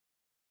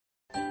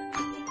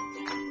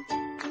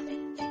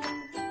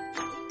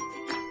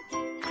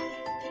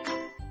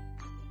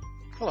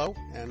Hello,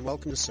 and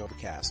welcome to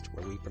Sobercast,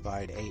 where we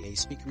provide AA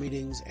speaker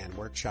meetings and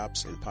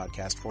workshops in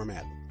podcast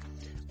format.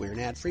 We're an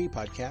ad-free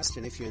podcast,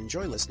 and if you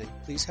enjoy listening,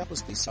 please help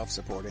us be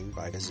self-supporting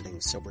by visiting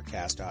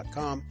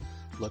Sobercast.com,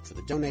 look for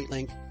the donate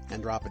link,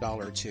 and drop $1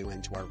 or $2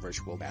 into our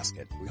virtual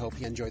basket. We hope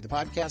you enjoy the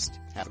podcast.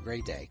 Have a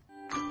great day.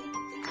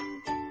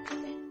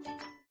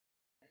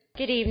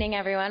 Good evening,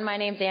 everyone. My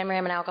name's Anne Marie.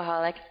 I'm an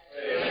alcoholic.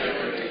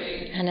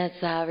 And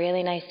it's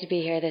really nice to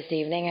be here this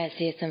evening. I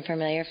see some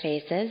familiar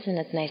faces, and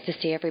it's nice to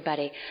see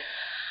everybody.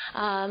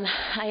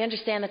 I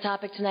understand the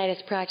topic tonight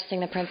is practicing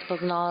the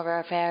principles in all of our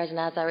affairs, and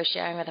as I was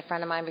sharing with a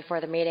friend of mine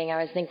before the meeting,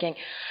 I was thinking,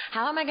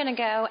 how am I going to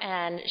go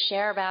and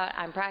share about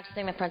I'm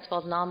practicing the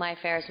principles in all my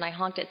affairs, and I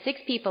honked at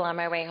 6 people on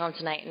my way home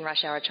tonight in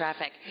rush hour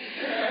traffic.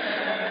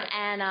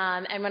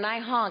 And when I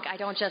honk, I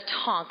don't just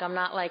honk. I'm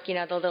not like,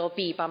 the little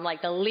beep. I'm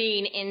like the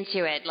lean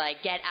into it,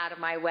 like get out of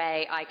my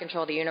way, I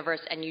control the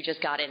universe, and you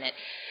just got in it.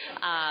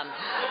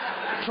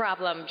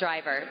 Problem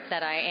driver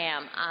that I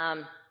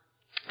am.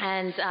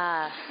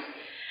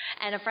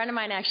 And a friend of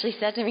mine actually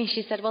said to me,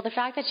 she said, well, the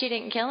fact that she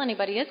didn't kill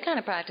anybody is kind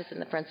of practicing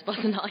the principles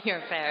in all your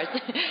affairs.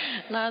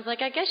 And I was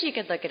like, I guess you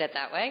could look at it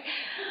that way.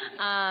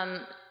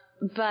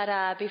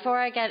 But before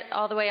I get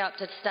all the way up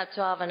to step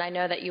 12, and I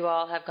know that you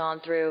all have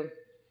gone through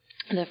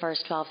the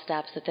first 12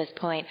 steps at this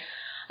point,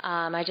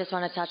 I just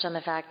want to touch on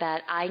the fact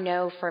that I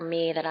know for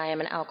me that I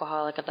am an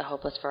alcoholic of the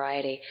hopeless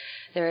variety.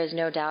 There is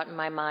no doubt in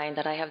my mind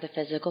that I have the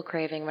physical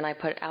craving when I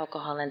put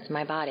alcohol into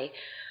my body.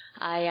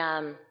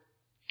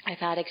 I've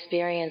had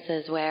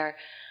experiences where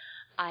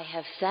I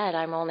have said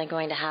I'm only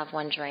going to have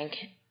one drink,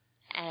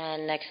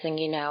 and next thing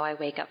you know, I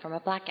wake up from a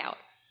blackout.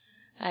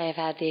 I have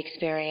had the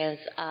experience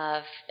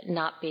of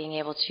not being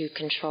able to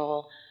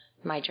control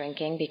my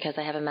drinking because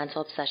I have a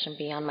mental obsession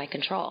beyond my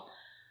control.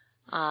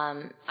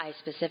 I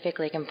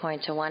specifically can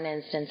point to one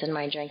instance in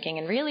my drinking,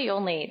 and really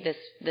only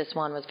this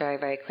one was very,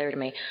 very clear to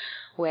me,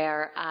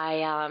 where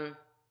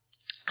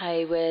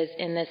I was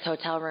in this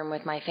hotel room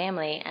with my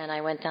family, and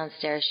I went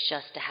downstairs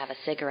just to have a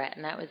cigarette,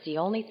 and that was the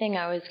only thing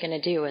I was going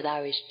to do, was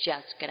I was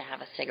just going to have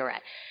a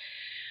cigarette.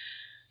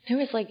 It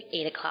was like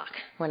 8 o'clock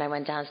when I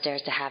went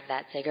downstairs to have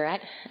that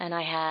cigarette, and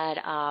I had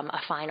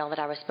a final that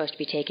I was supposed to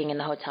be taking in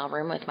the hotel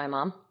room with my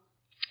mom,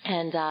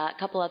 and a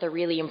couple other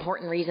really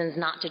important reasons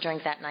not to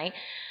drink that night,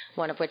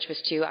 one of which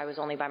was I was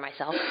only by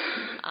myself.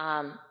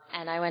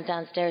 And I went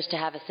downstairs to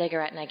have a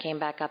cigarette, and I came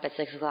back up at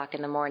 6 o'clock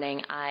in the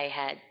morning. I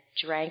had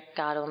drank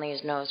God only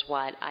knows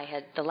what.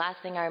 The last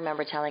thing I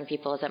remember telling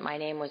people is that my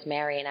name was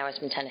Mary and I was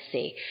from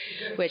Tennessee,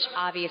 which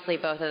obviously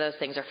both of those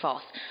things are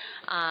false.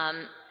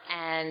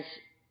 And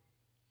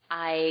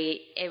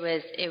it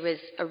was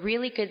a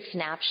really good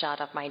snapshot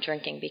of my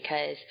drinking,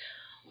 because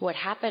what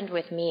happened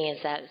with me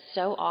is that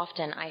so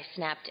often I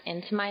snapped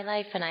into my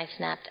life and I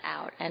snapped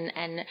out.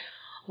 And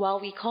while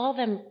we call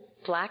them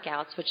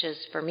blackouts, which is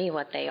for me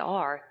what they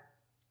are,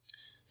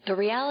 the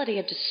reality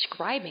of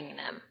describing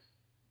them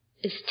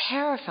is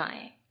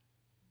terrifying.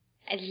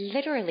 I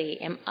literally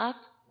am up,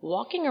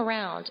 walking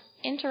around,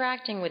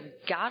 interacting with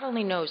God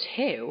only knows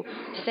who,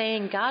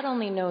 saying God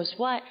only knows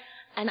what,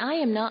 and I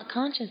am not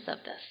conscious of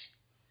this.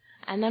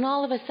 And then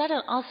all of a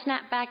sudden, I'll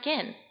snap back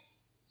in,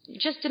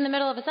 just in the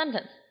middle of a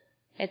sentence.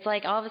 It's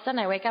like all of a sudden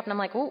I wake up and I'm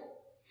like, oh,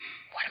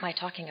 what am I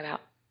talking about?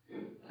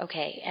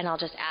 Okay, and I'll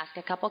just ask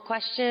a couple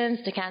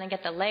questions to kind of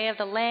get the lay of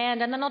the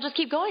land, and then I'll just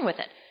keep going with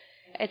it.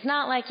 It's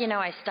not like,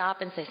 I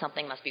stop and say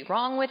something must be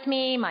wrong with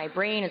me. My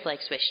brain is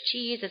like Swiss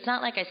cheese. It's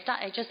not like I stop.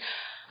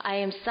 I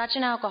am such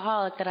an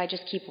alcoholic that I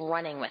just keep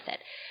running with it,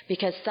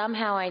 because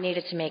somehow I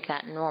needed to make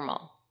that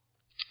normal.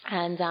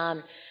 And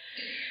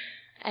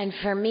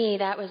for me,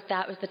 that was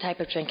the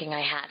type of drinking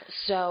I had.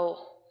 So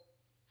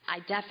I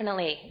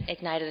definitely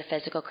ignited a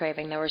physical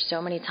craving. There were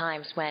so many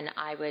times when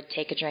I would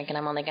take a drink and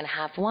I'm only going to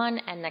have one,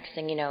 and next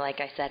thing you know, like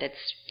I said,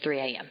 it's 3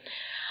 a.m.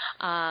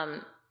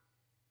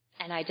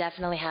 And I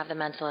definitely have the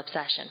mental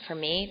obsession. For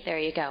me, there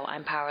you go,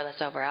 I'm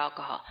powerless over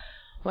alcohol.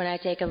 When I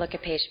take a look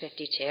at page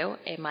 52,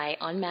 my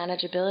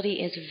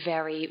unmanageability is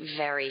very,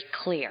 very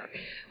clear.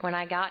 When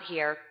I got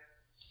here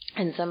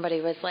and somebody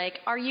was like,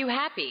 are you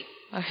happy?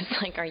 I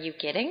was like, are you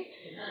kidding?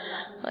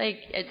 Like,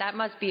 that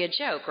must be a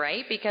joke,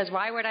 right? Because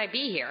why would I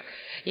be here?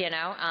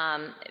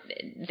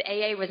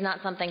 AA was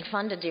not something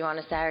fun to do on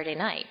a Saturday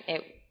night.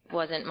 It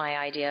wasn't my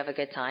idea of a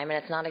good time,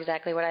 and it's not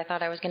exactly what I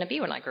thought I was going to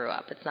be when I grew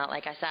up. It's not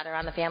like I sat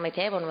around the family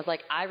table and was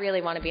like, I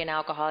really want to be an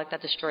alcoholic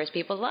that destroys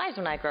people's lives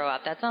when I grow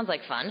up. That sounds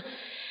like fun.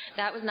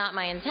 That was not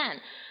my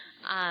intent.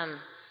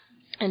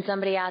 And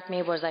somebody asked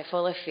me, was I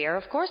full of fear?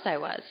 Of course I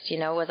was.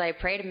 Was I a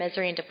prey to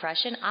misery and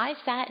depression? I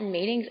sat in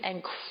meetings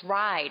and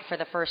cried for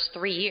the first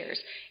 3 years.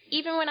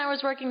 Even when I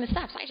was working the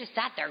steps, I just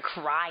sat there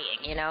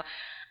crying,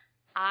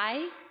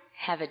 I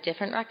have a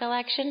different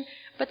recollection,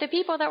 but the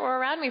people that were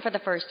around me for the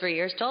first 3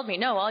 years told me,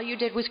 no, all you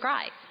did was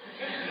cry.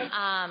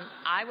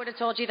 I would have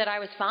told you that I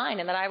was fine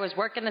and that I was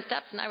working the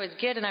steps and I was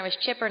good and I was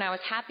chipper and I was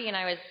happy and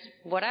I was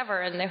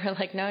whatever, and they were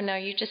like, no,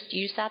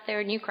 you sat there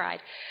and you cried.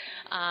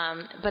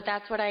 But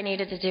that's what I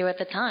needed to do at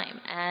the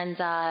time.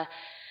 And I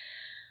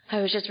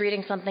was just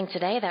reading something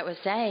today that was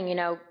saying,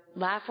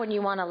 laugh when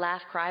you want to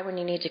laugh, cry when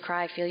you need to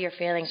cry, feel your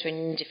feelings when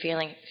you need to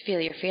feel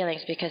your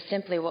feelings, because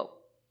simply what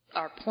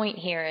our point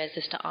here is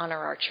to honor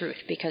our truth.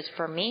 Because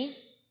for me,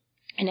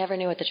 I never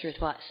knew what the truth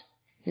was.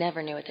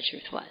 Never knew what the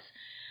truth was.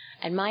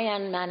 And my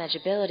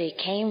unmanageability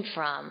came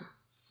from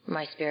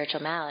my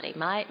spiritual malady.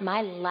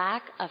 My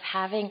lack of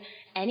having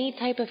any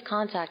type of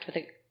contact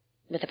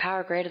with a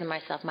power greater than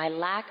myself, my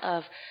lack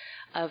of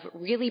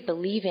really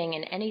believing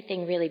in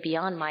anything really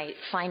beyond my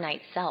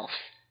finite self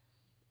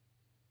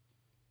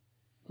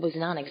was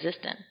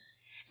non-existent.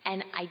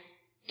 And I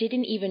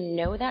didn't even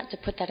know that to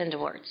put that into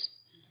words.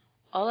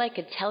 All I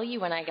could tell you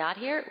when I got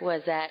here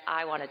was that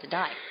I wanted to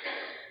die.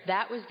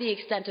 That was the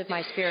extent of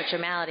my spiritual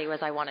malady, was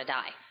I want to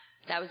die.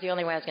 That was the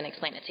only way I was going to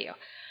explain it to you.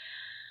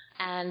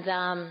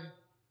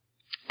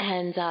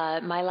 And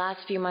my last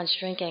few months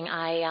drinking,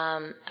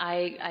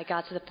 I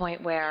got to the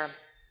point where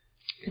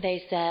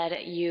they said,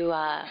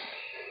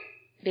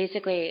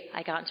 basically,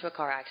 I got into a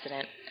car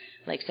accident,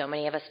 like so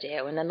many of us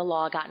do, and then the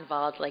law got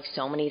involved, like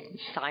so many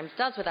times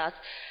does with us.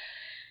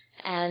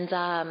 And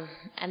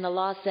the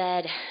law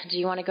said, do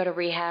you want to go to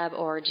rehab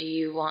or do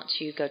you want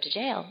to go to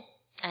jail?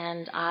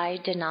 And I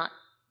did not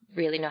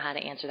really know how to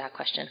answer that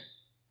question.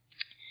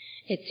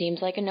 It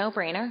seems like a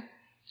no-brainer,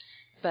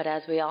 but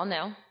as we all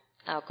know,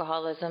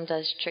 alcoholism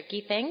does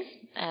tricky things,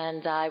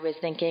 and I was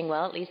thinking,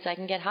 well, at least I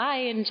can get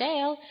high in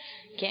jail.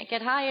 Can't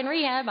get high in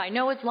rehab. I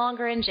know it's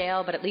longer in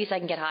jail, but at least I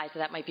can get high, so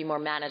that might be more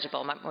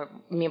manageable,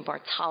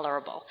 more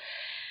tolerable.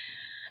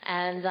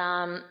 And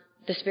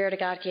the Spirit of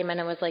God came in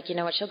and was like, you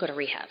know what, she'll go to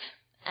rehab.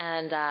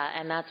 And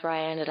that's where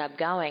I ended up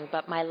going.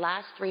 But my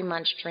last 3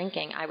 months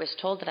drinking, I was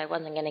told that I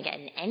wasn't going to get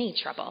in any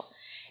trouble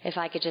if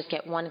I could just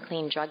get one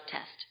clean drug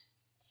test.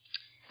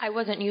 I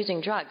wasn't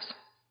using drugs.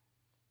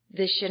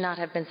 This should not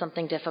have been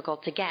something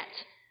difficult to get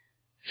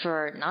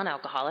for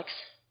non-alcoholics.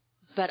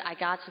 But I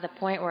got to the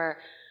point where,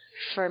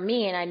 for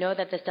me, and I know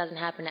that this doesn't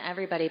happen to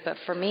everybody, but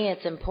for me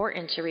it's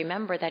important to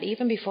remember that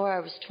even before I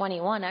was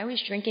 21, I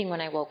was drinking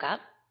when I woke up.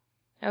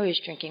 I was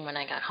drinking when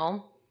I got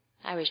home.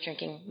 I was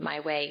drinking my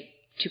way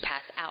to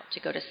pass out, to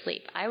go to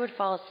sleep. I would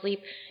fall asleep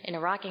in a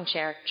rocking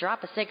chair,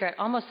 drop a cigarette,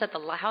 almost set the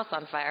house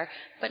on fire,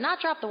 but not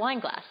drop the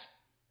wine glass.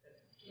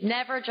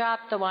 Never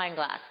drop the wine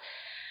glass.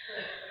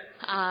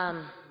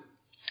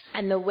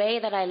 And the way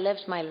that I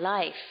lived my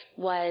life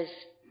was,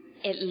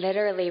 it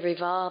literally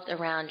revolved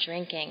around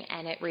drinking,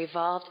 and it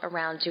revolved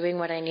around doing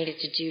what I needed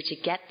to do to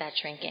get that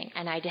drinking.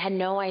 And I had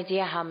no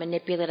idea how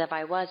manipulative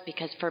I was,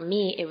 because for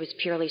me, it was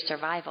purely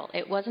survival.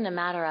 It wasn't a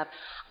matter of,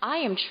 I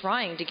am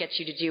trying to get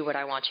you to do what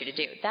I want you to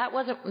do. That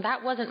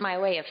wasn't my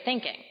way of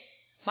thinking.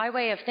 My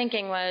way of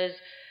thinking was,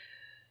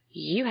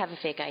 you have a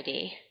fake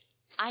ID.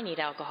 I need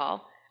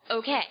alcohol.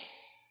 Okay,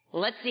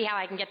 let's see how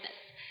I can get this.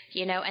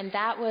 You know, and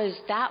that was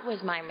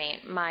my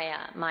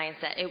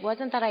mindset. It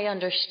wasn't that I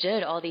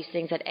understood all these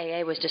things that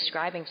AA was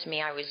describing to me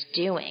I was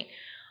doing.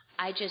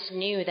 I just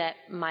knew that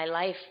my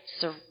life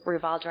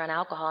revolved around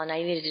alcohol, and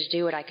I needed to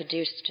do what I could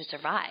do to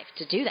survive,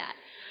 to do that.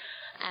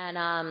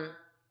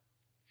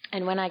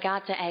 And when I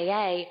got to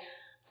AA,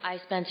 I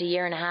spent 1.5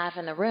 years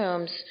in the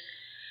rooms,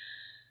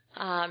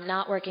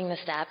 not working the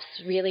steps,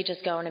 really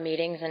just going to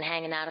meetings and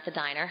hanging out at the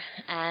diner,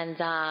 and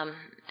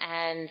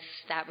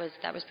that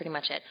was pretty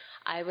much it.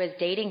 I was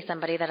dating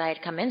somebody that I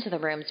had come into the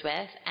rooms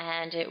with,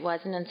 and it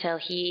wasn't until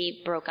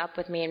he broke up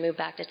with me and moved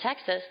back to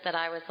Texas that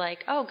I was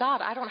like, oh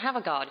God, I don't have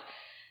a God.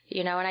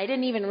 You know, and I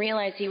didn't even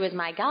realize he was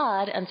my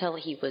God until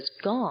he was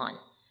gone.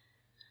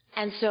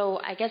 And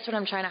so I guess what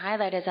I'm trying to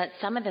highlight is that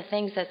some of the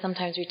things that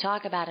sometimes we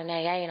talk about in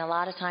AA, and a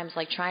lot of times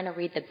like trying to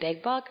read the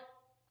big book,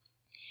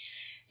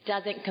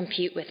 doesn't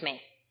compute with me.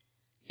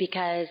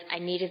 Because I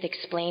needed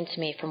explained to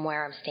me from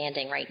where I'm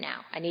standing right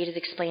now. I needed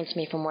explained to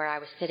me from where I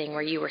was sitting,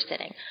 where you were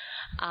sitting.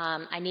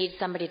 I need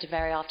somebody to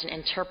very often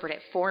interpret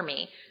it for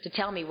me, to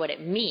tell me what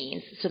it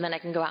means, so then I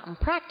can go out and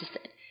practice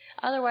it.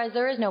 Otherwise,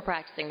 there is no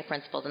practicing the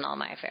principles in all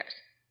my affairs.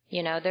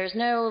 You know, there's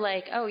no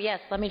like, oh yes,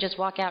 let me just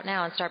walk out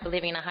now and start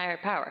believing in a higher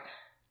power.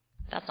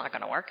 That's not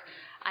going to work.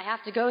 I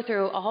have to go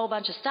through a whole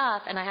bunch of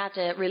stuff, and I have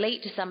to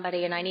relate to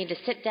somebody, and I need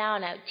to sit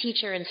down as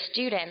teacher and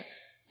student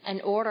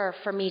in order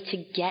for me to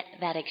get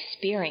that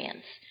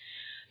experience.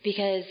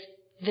 Because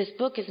this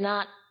book is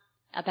not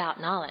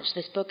about knowledge.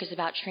 This book is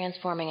about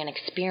transforming an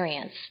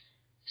experience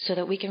so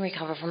that we can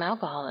recover from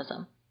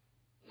alcoholism,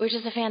 which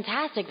is a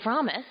fantastic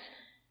promise,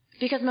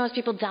 because most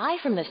people die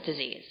from this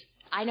disease.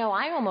 I know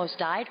I almost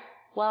died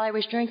while I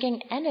was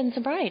drinking and in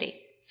sobriety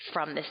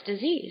from this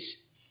disease.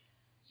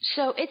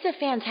 So it's a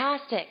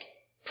fantastic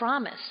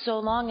promise, so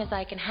long as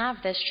I can have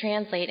this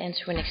translate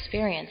into an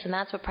experience, and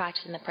that's what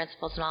practicing the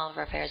principles in all of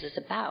our affairs is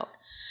about.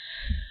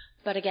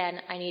 But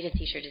again, I need a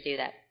teacher to do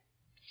that.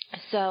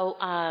 So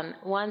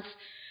once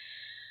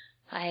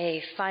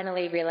I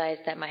finally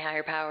realized that my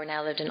higher power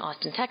now lived in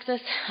Austin, Texas,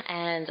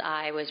 and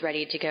I was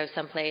ready to go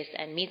someplace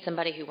and meet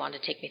somebody who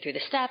wanted to take me through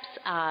the steps,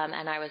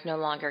 and I was no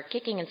longer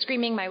kicking and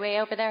screaming my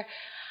way over there,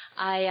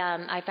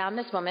 I found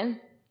this woman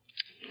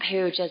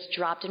who just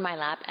dropped in my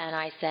lap, and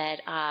I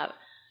said,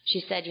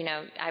 she said,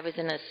 I was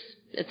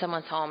at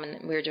someone's home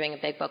and we were doing a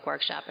big book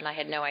workshop and I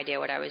had no idea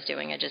what I was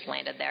doing. I just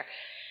landed there.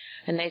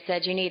 And they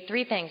said, you need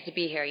 3 things to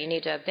be here. You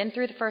need to have been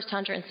through the first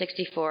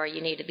 164,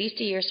 you need at least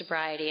a year's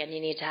sobriety, and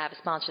you need to have a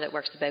sponsor that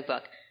works the big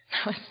book.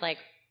 I was like,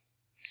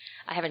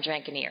 I haven't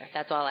drank in a year.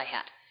 That's all I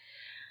had.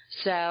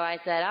 So I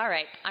said, all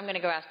right, I'm going to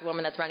go ask the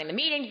woman that's running the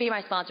meeting to be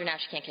my sponsor. Now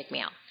she can't kick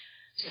me out.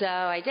 So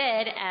I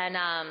did,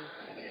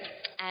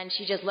 and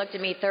she just looked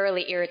at me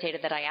thoroughly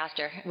irritated that I asked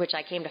her, which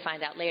I came to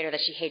find out later that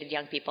she hated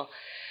young people.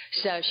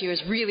 So she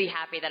was really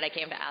happy that I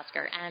came to ask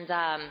her.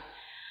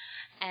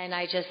 And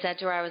I just said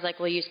to her, I was like,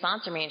 will you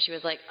sponsor me? And she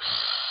was like,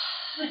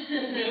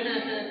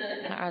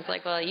 and I was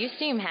like, well, you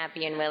seem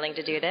happy and willing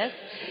to do this.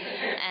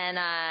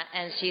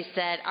 And she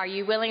said, are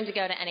you willing to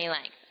go to any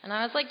length? And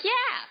I was like,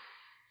 yeah.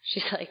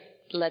 She's like,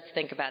 let's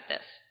think about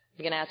this.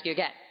 I'm going to ask you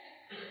again.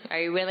 Are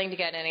you willing to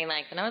go to any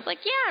length? And I was like,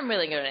 yeah, I'm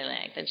willing to go to any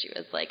length. And she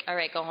was like, all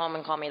right, go home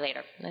and call me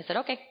later. And I said,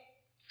 okay.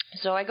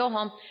 So I go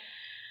home.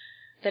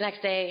 The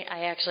next day,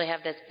 I actually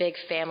have this big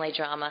family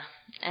drama.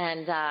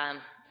 And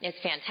it's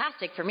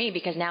fantastic for me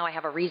because now I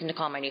have a reason to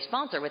call my new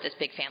sponsor with this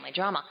big family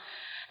drama.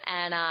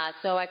 And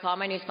so I call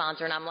my new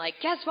sponsor, and I'm like,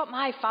 guess what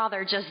my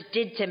father just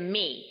did to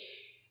me?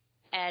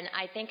 And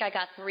I think I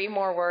got 3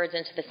 more words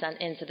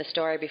into the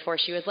story before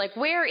she was like,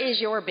 where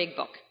is your big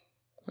book?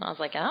 And I was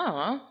like, I don't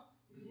know.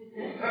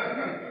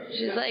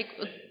 She's like,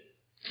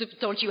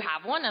 don't you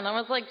have one? And I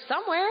was like,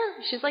 somewhere.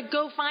 She's like,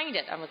 go find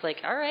it. I was like,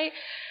 all right.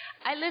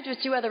 I lived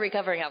with 2 other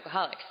recovering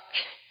alcoholics.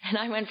 And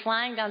I went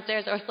flying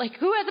downstairs. I was like,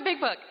 who has a big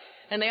book?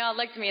 And they all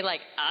looked at me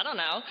like, I don't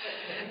know.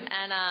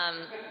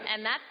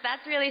 And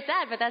that's really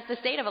sad, but that's the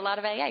state of a lot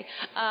of AA.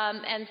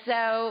 And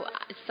so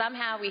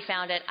somehow we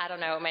found it. I don't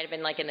know. It might have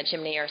been like in the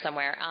chimney or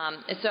somewhere.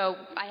 So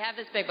I have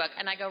this big book,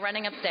 and I go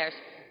running upstairs,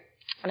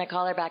 and I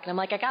call her back, and I'm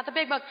like, I got the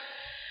big book.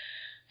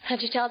 And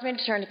she tells me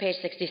to turn to page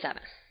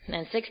 67.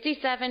 And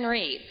 67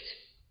 reads,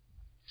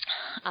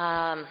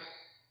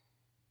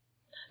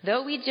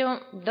 though we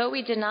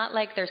did not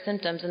like their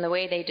symptoms and the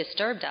way they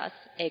disturbed us,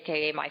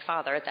 a.k.a. my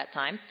father at that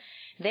time,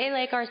 they,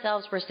 like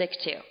ourselves, were sick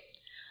too.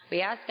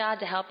 We asked God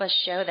to help us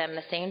show them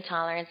the same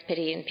tolerance,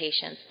 pity, and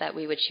patience that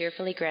we would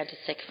cheerfully grant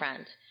a sick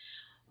friend.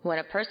 When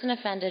a person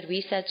offended,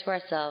 we said to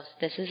ourselves,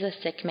 this is a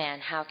sick man.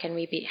 How can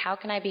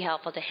I be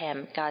helpful to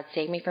him? God,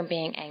 save me from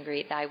being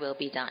angry. Thy will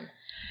be done.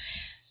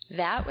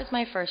 That was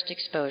my first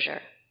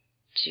exposure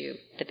to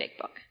the big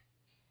book.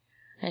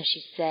 And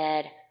she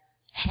said,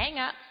 hang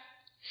up,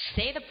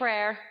 say the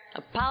prayer,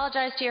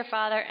 apologize to your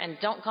father, and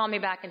don't call me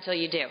back until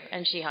you do.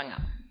 And she hung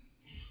up.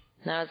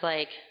 And I was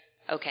like,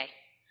 okay.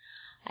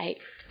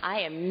 I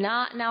am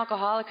not an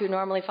alcoholic who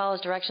normally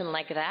follows direction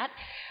like that,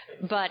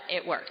 but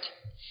it worked.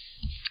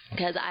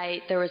 Because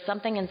there was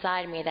something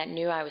inside me that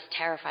knew I was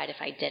terrified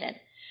if I didn't.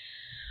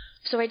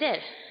 So I did.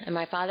 And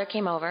my father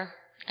came over,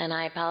 and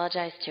I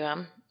apologized to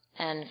him.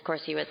 And, of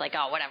course, he was like,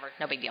 oh, whatever,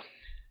 no big deal.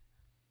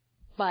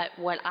 But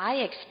what I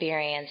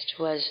experienced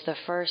was the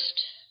first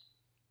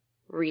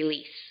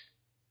release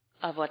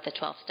of what the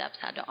 12 steps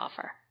had to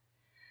offer.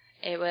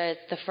 It was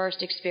the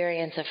first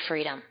experience of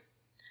freedom,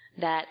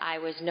 that I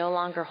was no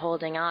longer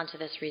holding on to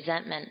this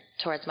resentment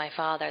towards my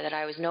father, that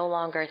I was no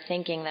longer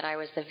thinking that I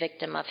was the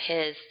victim of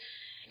his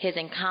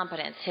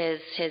incompetence,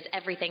 his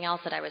everything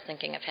else that I was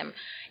thinking of him.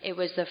 It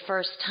was the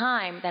first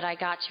time that I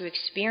got to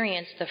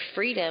experience the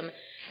freedom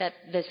that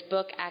this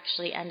book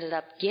actually ended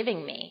up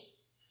giving me.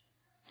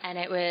 And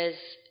it was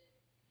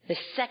the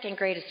second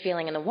greatest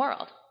feeling in the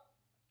world.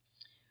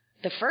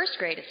 The first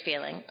greatest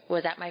feeling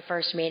was at my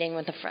first meeting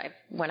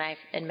when I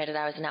admitted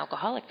I was an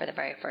alcoholic for the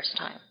very first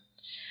time.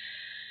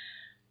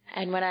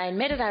 And when I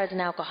admitted I was an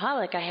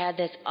alcoholic, I had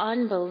this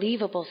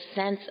unbelievable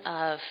sense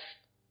of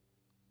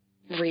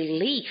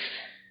relief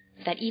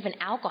that even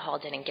alcohol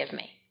didn't give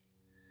me.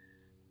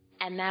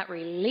 And that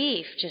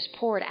relief just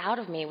poured out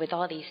of me with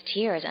all these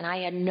tears. And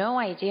I had no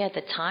idea at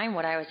the time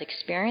what I was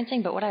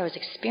experiencing, but what I was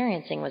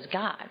experiencing was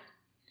God.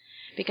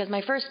 Because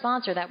my first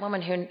sponsor, that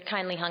woman who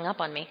kindly hung up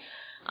on me,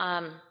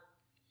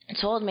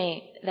 told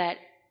me that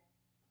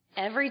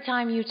every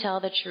time you tell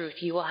the truth,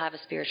 you will have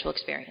a spiritual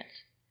experience.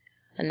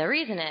 And the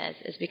reason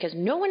is because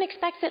no one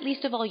expects it,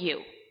 least of all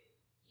you.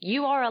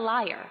 You are a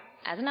liar.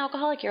 As an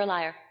alcoholic, you're a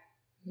liar.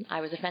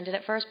 I was offended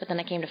at first, but then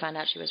I came to find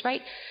out she was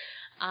right.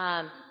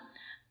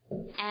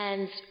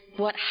 And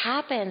what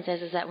happens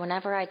is that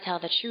whenever I tell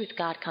the truth,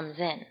 God comes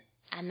in.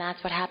 And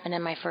that's what happened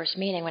in my first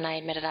meeting when I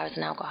admitted I was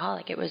an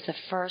alcoholic. It was the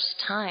first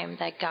time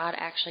that God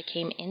actually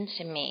came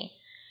into me.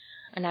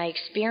 And I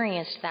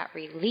experienced that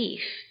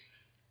relief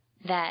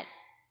that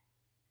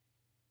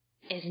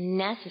is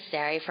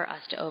necessary for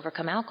us to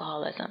overcome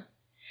alcoholism.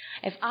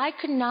 If I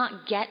could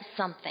not get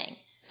something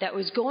that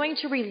was going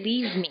to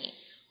relieve me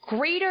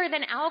greater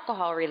than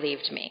alcohol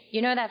relieved me,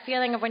 you know that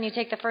feeling of when you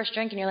take the first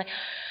drink and you're like,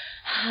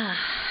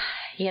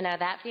 you know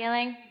that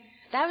feeling?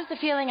 That was the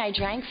feeling I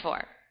drank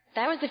for.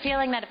 That was the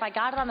feeling that if I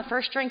got it on the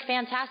first drink,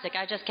 fantastic,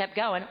 I just kept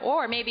going.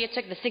 Or maybe it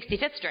took the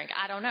 65th drink,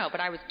 I don't know,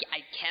 but I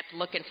kept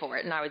looking for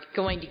it, and I was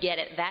going to get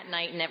it that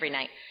night and every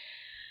night.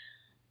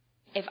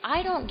 If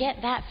I don't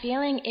get that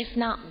feeling, if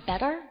not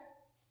better,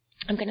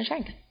 I'm going to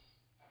drink.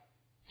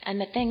 And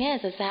the thing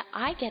is that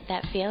I get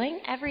that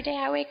feeling every day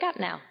I wake up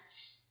now.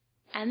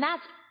 And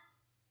that's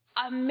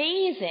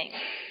amazing.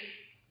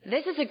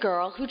 This is a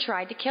girl who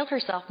tried to kill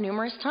herself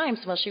numerous times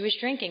while she was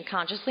drinking,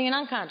 consciously and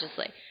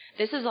unconsciously.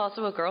 This is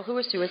also a girl who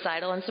was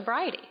suicidal in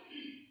sobriety.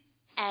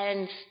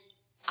 And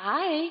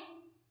I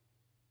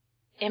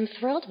am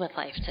thrilled with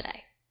life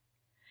today.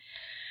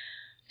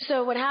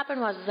 So what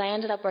happened was I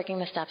ended up working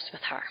the steps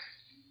with her.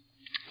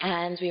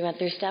 And we went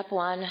through step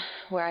 1,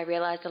 where I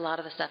realized a lot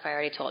of the stuff I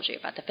already told you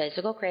about the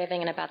physical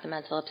craving and about the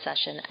mental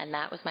obsession, and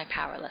that was my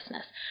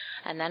powerlessness.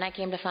 And then I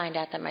came to find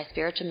out that my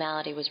spiritual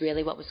malady was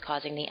really what was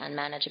causing the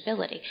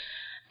unmanageability.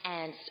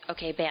 And,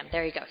 okay, bam,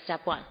 there you go,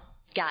 step 1.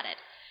 Got it.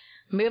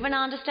 Moving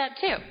on to step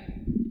 2.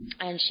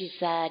 And she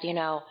said,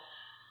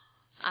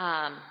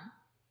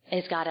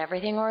 is God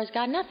everything or is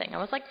God nothing? I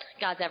was like,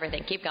 God's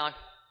everything. Keep going.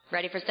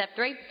 Ready for step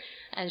 3?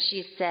 And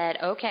she said,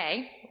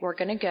 okay, we're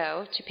going to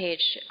go to page,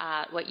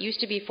 what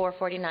used to be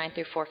 449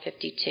 through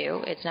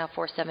 452. It's now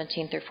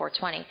 417 through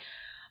 420.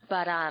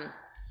 But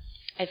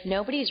if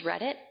nobody's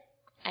read it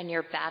and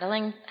you're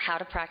battling how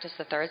to practice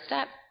the 3rd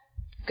step,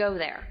 go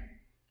there.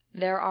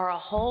 There are a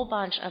whole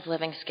bunch of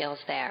living skills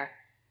there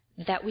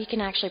that we can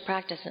actually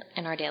practice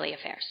in our daily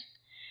affairs.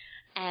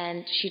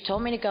 And she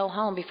told me to go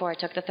home before I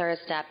took the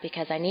 3rd step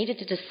because I needed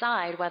to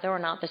decide whether or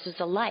not this is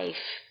a life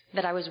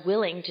that I was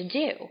willing to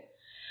do.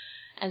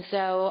 And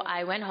so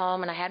I went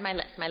home and I had my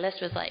list. My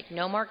list was like,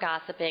 no more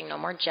gossiping, no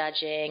more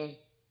judging,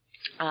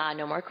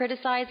 no more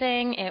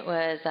criticizing. It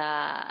was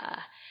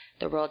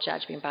the world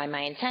judged me by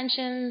my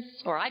intentions,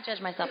 or I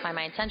judged myself by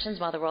my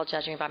intentions while the world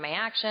judged me by my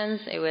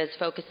actions. It was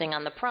focusing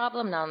on the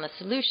problem, not on the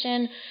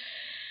solution.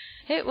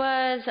 It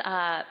was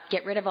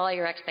get rid of all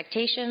your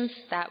expectations.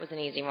 That was an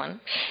easy one.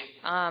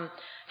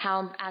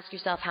 Ask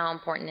yourself, how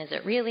important is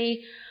it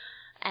really?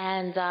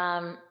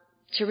 And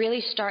to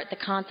really start the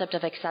concept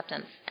of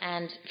acceptance.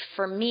 And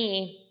for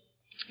me,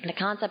 the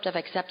concept of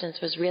acceptance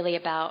was really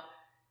about,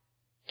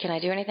 can I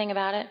do anything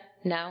about it?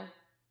 No.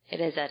 It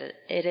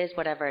is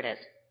whatever it is.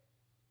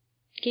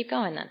 Keep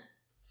going then.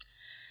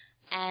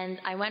 And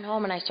I went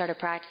home and I started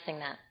practicing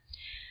that.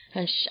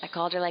 And I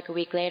called her like a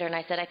week later and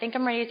I said, I think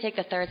I'm ready to take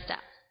the 3rd step.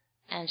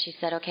 And she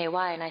said, okay,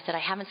 why? And I said, I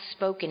haven't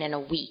spoken in a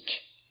week.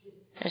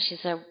 And she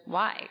said,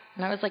 why?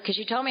 And I was like, because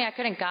you told me I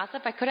couldn't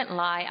gossip, I couldn't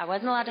lie, I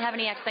wasn't allowed to have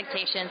any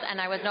expectations, and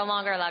I was no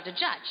longer allowed to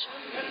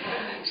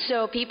judge.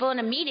 So people in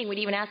a meeting would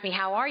even ask me,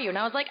 how are you? And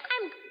I was like,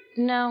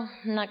 no,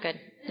 I'm not good.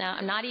 No,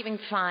 I'm not even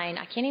fine.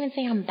 I can't even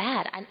say I'm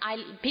bad. And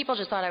people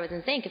just thought I was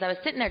insane because I was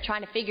sitting there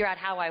trying to figure out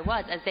how I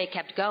was as they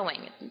kept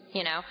going,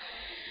 And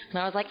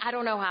I was like, I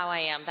don't know how I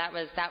am. That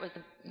was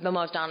the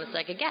most honest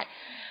I could get.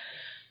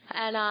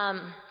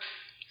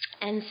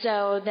 And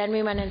so then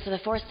we went into the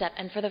 4th step.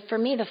 And for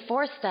me, the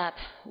 4th step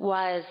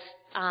was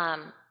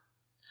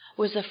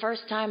the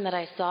first time that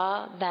I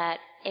saw that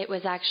it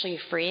was actually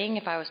freeing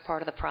if I was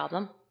part of the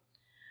problem.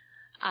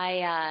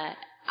 I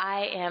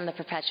am the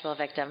perpetual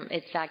victim.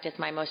 In fact, it's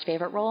my most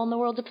favorite role in the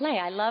world to play.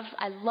 I love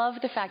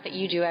the fact that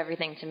you do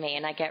everything to me,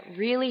 and I get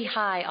really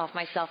high off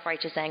my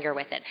self-righteous anger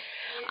with it.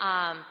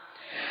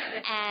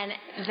 And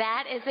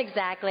that is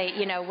exactly,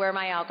 where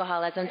my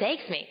alcoholism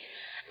takes me.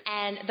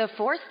 And the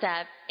 4th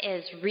step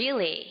is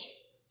really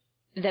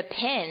the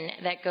pin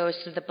that goes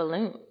to the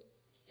balloon.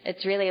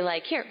 It's really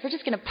like, here, we're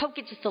just going to poke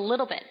it just a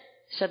little bit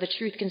so the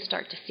truth can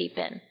start to seep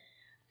in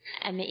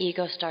and the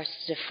ego starts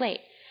to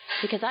deflate.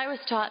 Because I was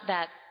taught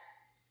that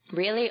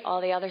really all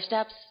the other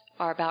steps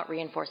are about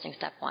reinforcing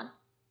step 1.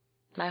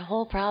 My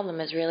whole problem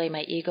is really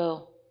my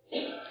ego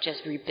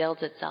just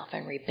rebuilds itself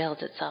and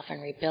rebuilds itself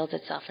and rebuilds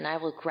itself, and I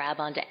will grab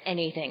onto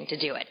anything to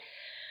do it.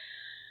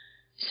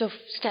 So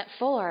step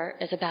 4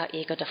 is about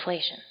ego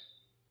deflation.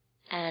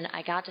 And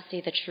I got to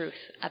see the truth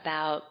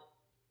about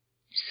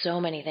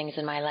so many things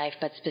in my life,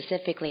 but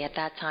specifically at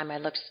that time I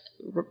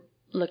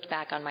looked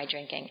back on my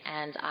drinking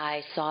and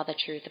I saw the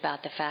truth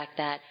about the fact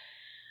that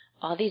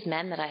all these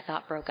men that I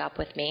thought broke up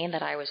with me and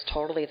that I was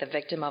totally the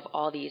victim of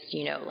all these,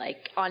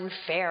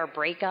 unfair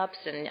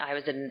breakups and I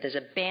was this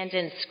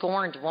abandoned,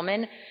 scorned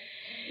woman.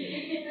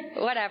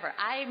 Whatever.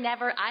 I've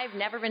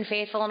never been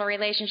faithful in a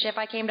relationship,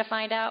 I came to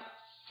find out.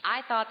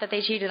 I thought that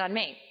they cheated on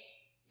me.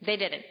 They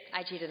didn't.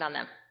 I cheated on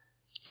them.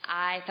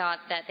 I thought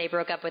that they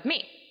broke up with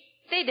me.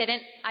 They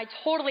didn't. I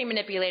totally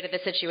manipulated the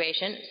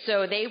situation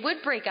so they would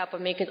break up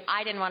with me because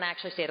I didn't want to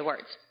actually say the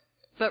words.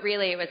 But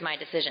really, it was my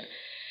decision.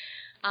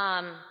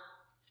 I'm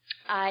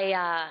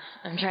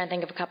trying to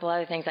think of a couple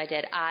other things I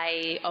did.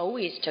 I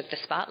always took the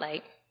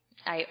spotlight.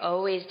 I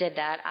always did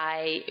that.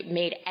 I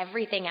made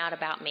everything out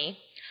about me.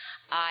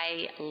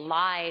 I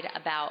lied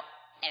about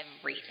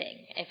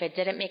everything. If it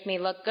didn't make me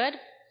look good,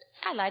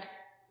 I lied.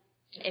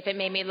 If it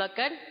made me look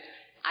good,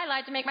 I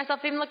lied to make myself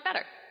even look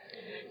better.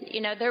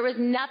 There was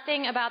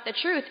nothing about the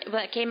truth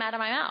that came out of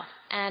my mouth.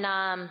 And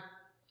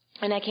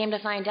I came to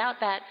find out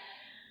that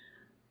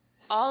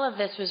all of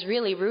this was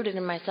really rooted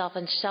in myself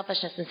and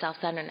selfishness and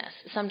self-centeredness.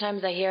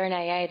 Sometimes I hear in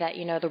AA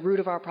that, the root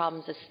of our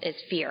problems is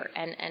fear.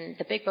 And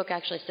the big book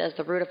actually says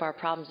the root of our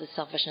problems is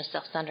selfishness,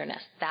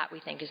 self-centeredness. That we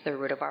think is the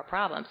root of our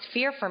problems.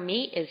 Fear for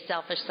me is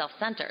selfish,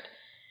 self-centered.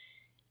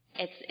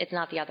 It's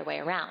not the other way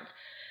around.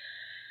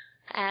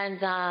 And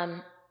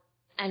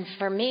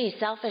for me,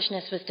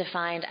 selfishness was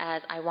defined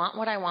as I want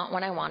what I want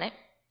when I want it.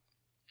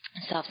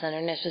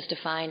 Self-centeredness was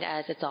defined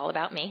as it's all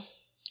about me.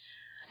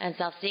 And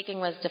self-seeking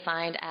was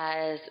defined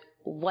as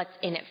what's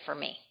in it for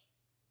me.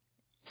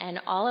 And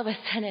all of a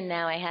sudden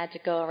now I had to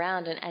go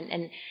around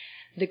and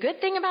the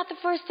good thing about the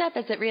fourth step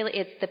is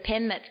it's the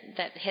pin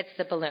that hits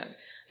the balloon.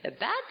 The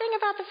bad thing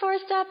about the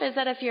fourth step is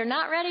that if you're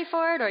not ready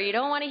for it or you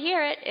don't want to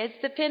hear it, it's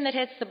the pin that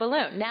hits the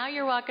balloon. Now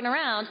you're walking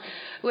around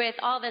with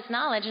all this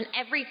knowledge, and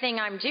everything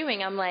I'm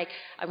doing, I'm like,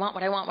 I want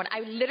what I want.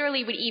 I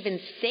literally would even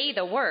say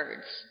the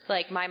words.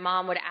 Like my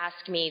mom would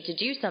ask me to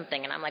do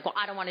something, and I'm like, well,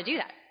 I don't want to do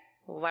that.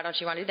 Well, why don't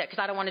you want to do that?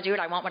 Because I don't want to do it.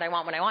 I want what I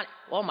want when I want it.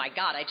 Oh, my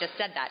God, I just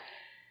said that.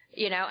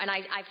 And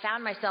I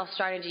found myself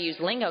starting to use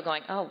lingo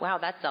going, oh, wow,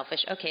 that's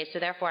selfish. Okay, so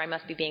therefore I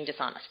must be being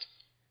dishonest.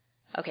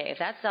 Okay, if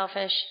that's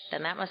selfish,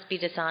 then that must be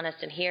dishonest,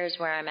 and here's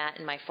where I'm at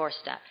in my fourth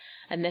step.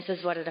 And this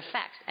is what it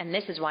affects, and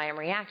this is why I'm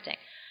reacting.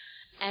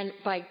 And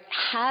by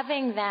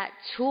having that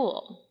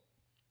tool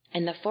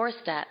in the fourth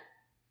step,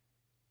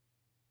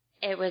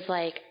 it was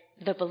like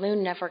the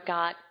balloon never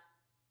got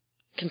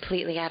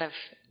completely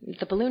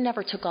the balloon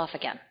never took off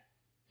again.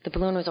 The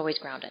balloon was always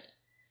grounded.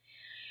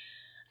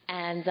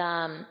 And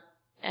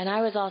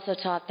I was also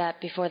taught that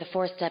before the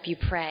fourth step, you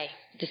pray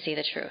to see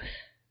the truth.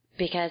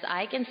 Because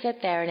I can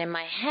sit there and in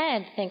my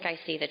head think I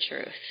see the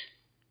truth.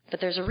 But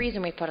there's a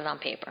reason we put it on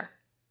paper.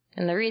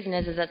 And the reason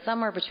is that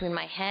somewhere between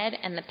my head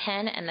and the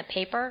pen and the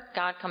paper,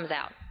 God comes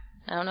out.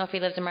 I don't know if he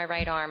lives in my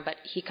right arm, but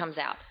he comes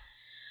out.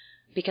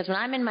 Because when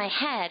I'm in my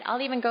head,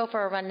 I'll even go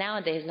for a run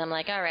nowadays, and I'm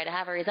like, all right, I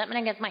have a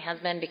resentment against my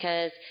husband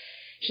because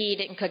he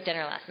didn't cook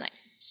dinner last night.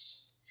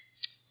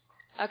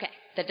 Okay,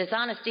 the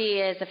dishonesty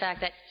is the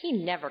fact that he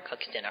never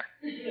cooks dinner.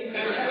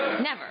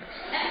 Never.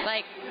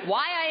 Like,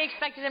 why I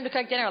expected him to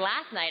cook dinner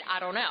last night, I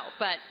don't know.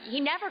 But he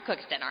never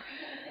cooks dinner.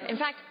 In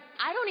fact,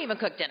 I don't even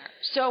cook dinner.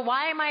 So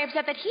why am I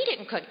upset that he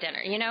didn't cook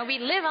dinner? We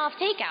live off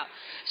takeout.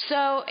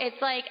 So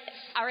it's like,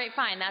 all right,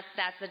 fine,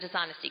 that's the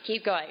dishonesty.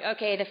 Keep going.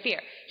 Okay, the fear.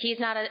 He's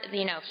not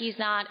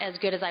as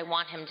good as I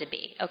want him to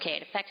be. Okay,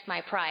 it affects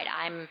my pride.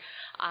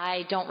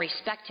 I don't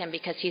respect him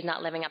because he's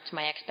not living up to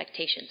my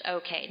expectations.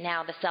 Okay,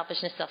 now the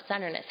selfishness,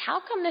 self-centeredness.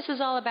 How come this is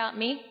all about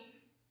me?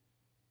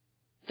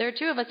 There are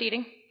two of us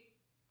eating.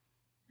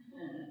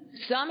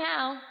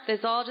 Somehow,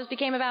 this all just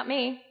became about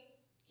me.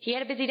 He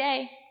had a busy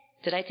day.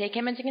 Did I take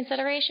him into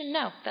consideration?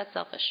 No, that's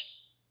selfish.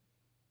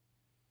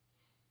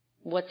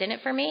 What's in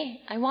it for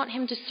me? I want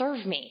him to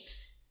serve me.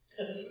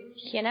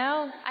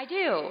 I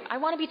do. I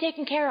want to be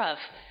taken care of.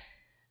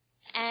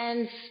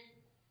 And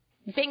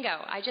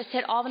bingo, I just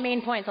hit all the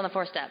main points on the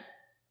fourth step.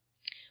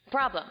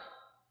 Problem.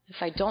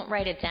 If I don't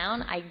write it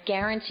down, I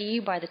guarantee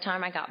you by the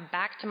time I got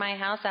back to my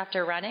house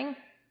after running,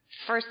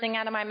 first thing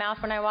out of my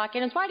mouth when I walk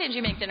in is, why didn't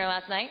you make dinner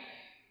last night?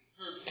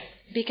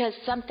 Because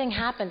something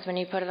happens when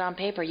you put it on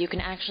paper. You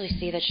can actually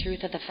see the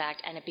truth of the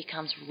fact, and it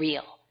becomes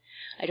real.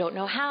 I don't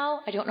know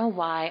how, I don't know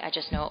why, I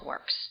just know it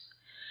works.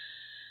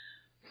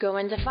 Go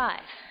into 5.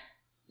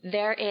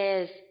 There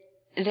is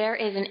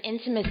an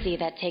intimacy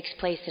that takes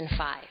place in 5.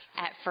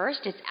 At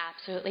first, it's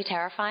absolutely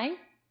terrifying.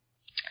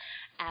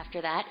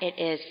 After that, it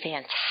is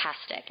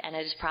fantastic, and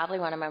it is probably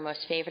one of my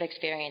most favorite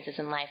experiences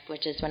in life,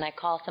 which is when I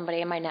call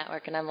somebody in my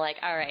network and I'm like,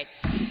 all right,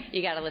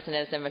 you got to listen to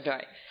this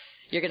inventory.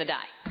 You're going to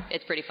die.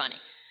 It's pretty funny.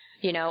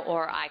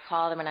 Or I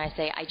call them and I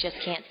say, I just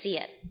can't see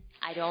it.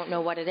 I don't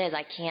know what it is.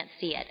 I can't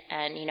see it.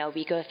 And,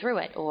 we go through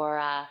it.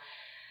 Or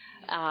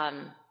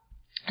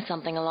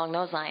something along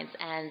those lines.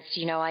 And,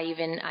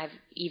 I've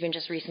even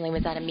just recently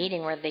was at a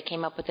meeting where they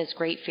came up with this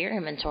great fear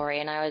inventory,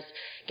 and I was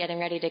getting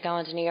ready to go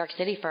into New York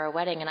City for a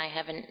wedding, and I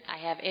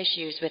have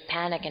issues with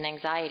panic and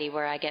anxiety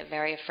where I get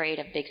very afraid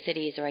of big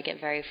cities, or I get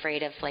very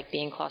afraid of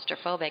being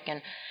claustrophobic.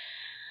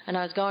 And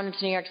I was going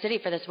into New York City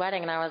for this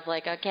wedding, and I was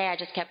like, okay, I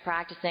just kept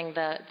practicing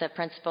the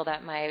principle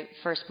that my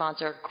first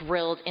sponsor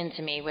grilled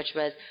into me, which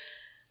was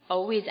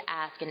always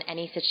ask in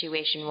any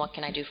situation, what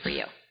can I do for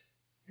you?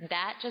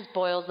 That just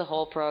boils the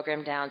whole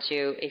program down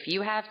to, if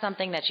you have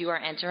something that you are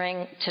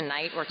entering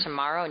tonight or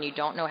tomorrow and you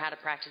don't know how to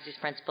practice these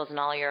principles in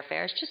all your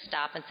affairs, just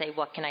stop and say,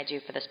 what can I do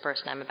for this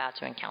person I'm about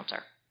to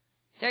encounter?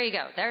 There you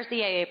go. There's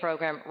the AA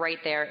program right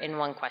there in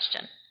one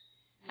question.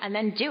 And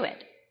then do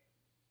it.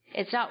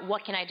 It's not,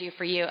 what can I do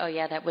for you? Oh,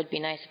 yeah, that would be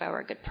nice if I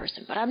were a good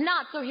person. But I'm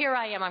not, so here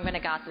I am. I'm going to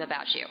gossip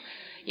about you.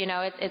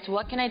 It's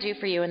what can I do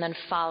for you, and then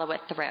follow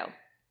it through.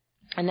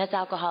 And this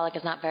alcoholic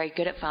is not very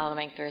good at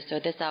following through, so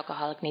this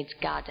alcoholic needs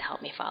God to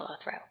help me follow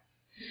through.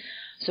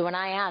 So when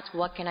I ask,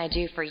 what can I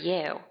do for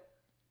you?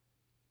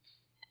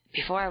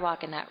 Before I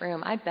walk in that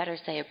room, I'd better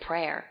say a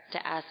prayer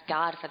to ask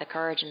God for the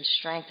courage and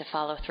strength to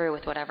follow through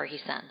with whatever he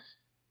sends.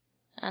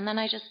 And then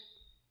I just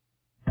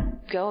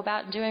go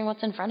about doing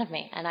what's in front of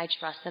me, and I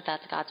trust that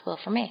that's God's will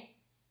for me.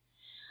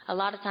 A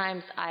lot of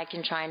times I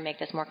can try and make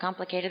this more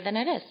complicated than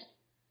it is.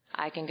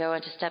 I can go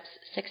into steps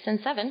 6 and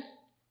 7,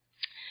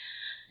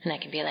 and I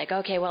can be like,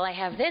 okay, well, I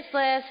have this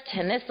list,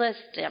 and this list,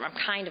 I'm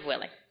kind of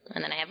willing.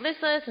 And then I have this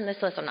list, and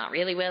this list I'm not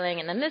really willing.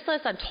 And then this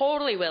list I'm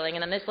totally willing.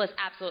 And then this list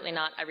absolutely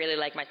not. I really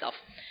like myself.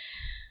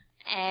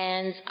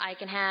 And I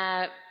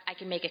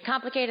can make it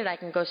complicated. I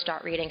can go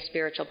start reading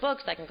spiritual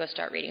books. I can go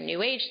start reading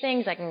New Age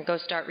things. I can go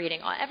start reading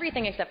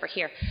everything except for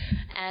here.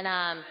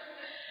 And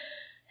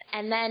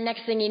then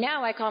next thing you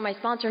know, I call my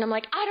sponsor, and I'm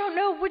like, I don't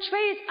know which way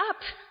is up.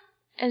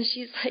 And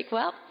she's like,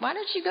 well, why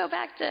don't you go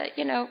back to,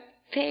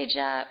 page,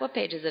 what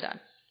page is it on?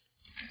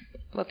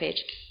 What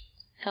page?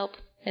 Help.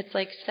 It's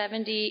like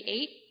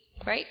 78.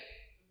 Right?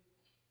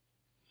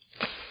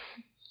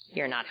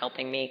 You're not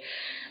helping me.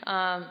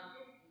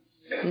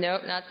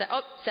 Nope, not that.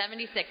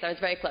 76. I was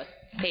very close.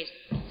 Page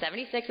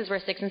 76 is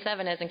where 6 and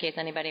 7 is, in case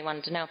anybody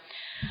wanted to know.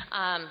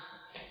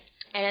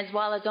 And as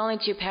well as only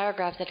 2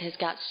 paragraphs, it has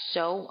got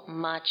so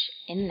much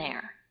in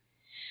there.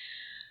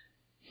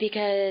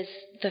 Because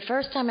the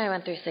first time I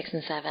went through 6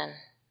 and 7,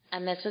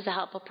 and this was a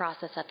helpful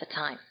process at the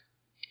time,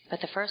 but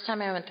the first time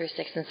I went through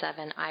 6 and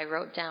 7, I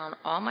wrote down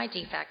all my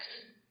defects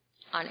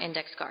on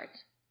index cards.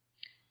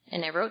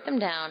 And I wrote them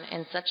down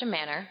in such a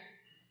manner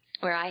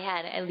where I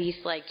had at least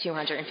like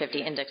 250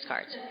 index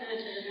cards.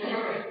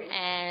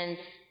 And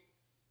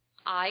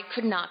I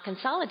could not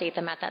consolidate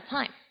them at that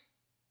time.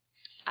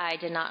 I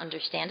did not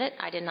understand it.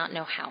 I did not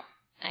know how.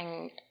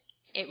 And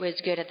it was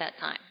good at that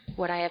time.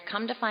 What I have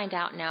come to find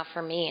out now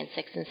for me in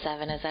 6 and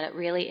 7 is that it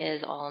really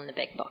is all in the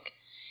big book.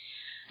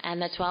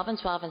 And the 12 and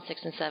 12 and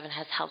 6 and 7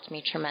 has helped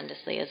me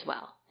tremendously as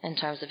well in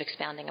terms of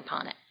expounding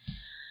upon it.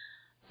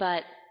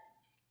 But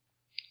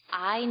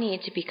I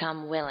need to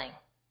become willing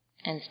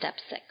in step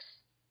 6.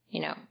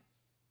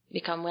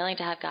 Become willing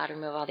to have God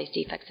remove all these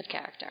defects of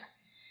character.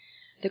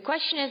 The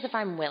question is if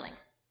I'm willing.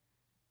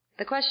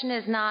 The question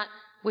is not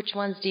which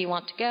ones do you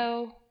want to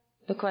go.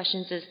 The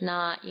question is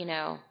not,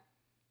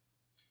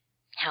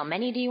 how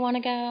many do you want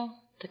to go.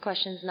 The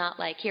question is not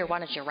like, here, why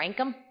don't you rank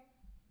them?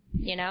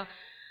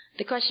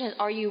 The question is,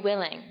 are you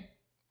willing?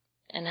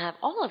 And have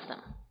all of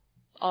them.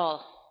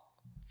 All.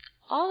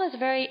 All is a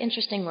very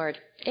interesting word.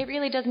 It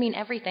really does mean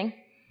everything.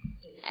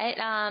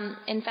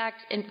 In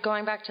fact,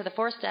 going back to the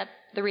 4th step,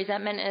 the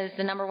resentment is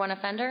the number 1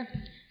 offender.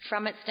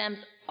 From it stems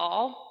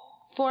all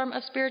form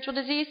of spiritual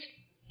disease.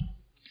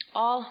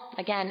 All,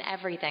 again,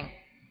 everything.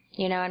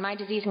 And my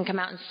disease can come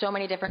out in so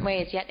many different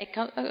ways, yet it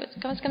comes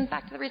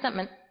back to the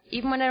resentment.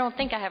 Even when I don't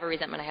think I have a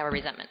resentment, I have a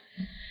resentment.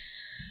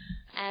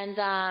 And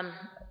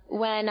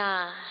when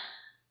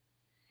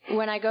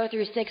I go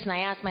through 6 and I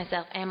ask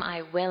myself, am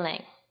I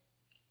willing?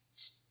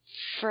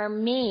 For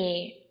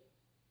me,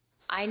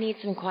 I need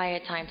some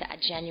quiet time to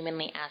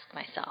genuinely ask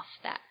myself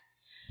that.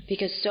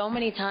 Because so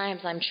many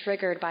times I'm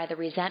triggered by the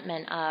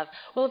resentment of,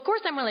 well, of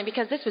course I'm willing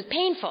because this was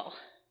painful.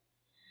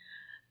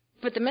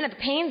 But the minute the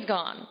pain's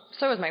gone,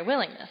 so is my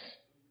willingness.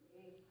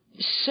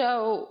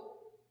 So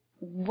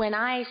when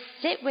I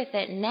sit with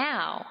it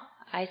now,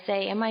 I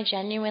say, am I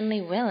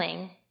genuinely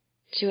willing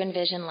to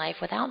envision life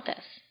without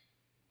this?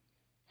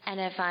 And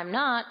if I'm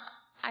not,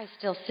 I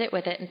still sit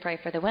with it and pray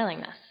for the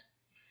willingness.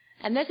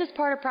 And this is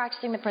part of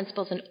practicing the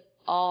principles in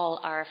all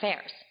our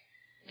affairs.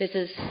 This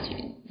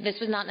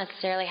was not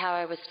necessarily how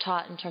I was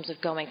taught in terms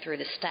of going through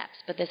the steps,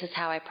 but this is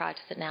how I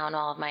practice it now in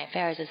all of my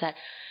affairs, is that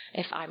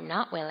if I'm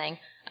not willing,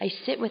 I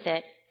sit with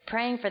it,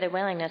 praying for the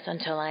willingness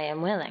until I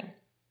am willing.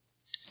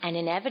 And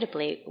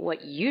inevitably,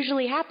 what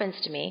usually happens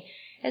to me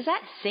is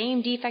that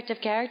same defect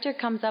of character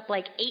comes up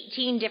like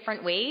 18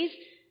 different ways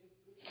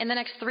in the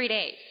next 3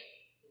 days.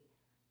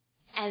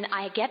 And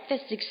I get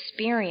this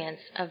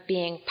experience of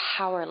being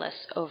powerless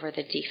over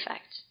the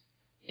defect.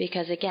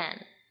 Because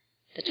again,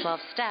 the 12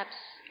 steps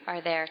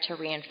are there to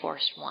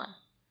reinforce 1.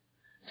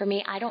 For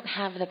me, I don't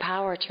have the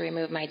power to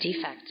remove my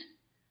defect.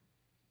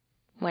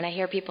 When I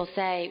hear people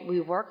say, we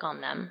work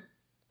on them,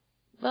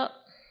 well,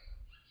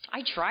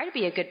 I try to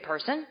be a good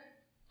person.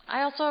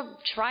 I also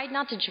tried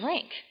not to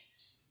drink,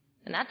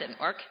 and that didn't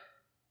work.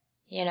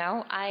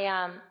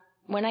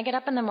 When I get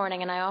up in the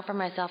morning and I offer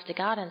myself to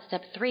God in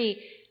step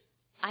 3,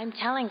 I'm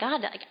telling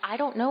God, I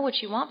don't know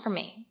what you want from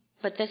me,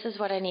 but this is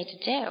what I need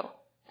to do.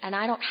 And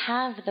I don't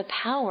have the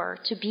power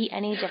to be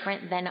any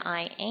different than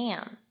I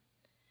am.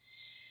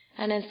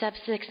 And in step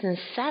 6 and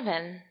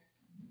 7,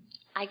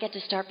 I get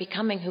to start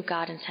becoming who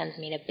God intends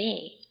me to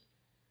be,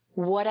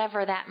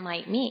 whatever that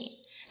might mean.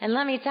 And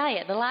let me tell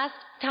you, the last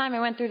time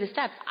I went through the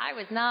steps, I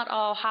was not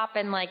all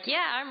hopping like,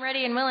 yeah, I'm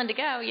ready and willing to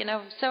go,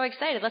 so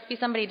excited, let's be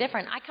somebody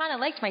different. I kind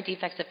of liked my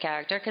defects of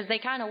character because they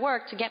kind of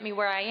worked to get me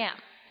where I am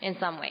in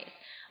some ways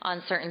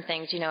on certain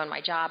things, in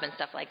my job and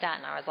stuff like that.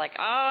 And I was like,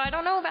 oh, I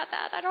don't know about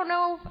that. I don't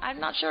know. I'm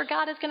not sure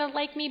God is going to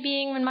like me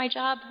being in my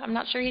job. I'm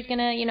not sure he's going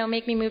to,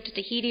 make me move to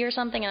Tahiti or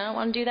something. I don't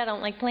want to do that. I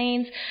don't like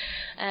planes.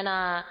 And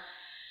I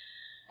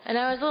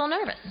was a little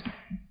nervous.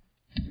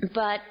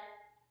 But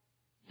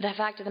the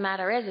fact of the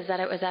matter is that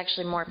it was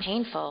actually more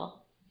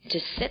painful to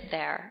sit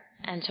there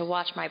and to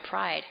watch my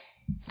pride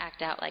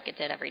act out like it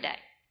did every day.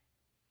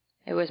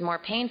 It was more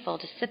painful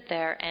to sit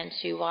there and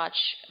to watch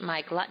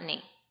my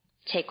gluttony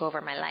take over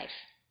my life.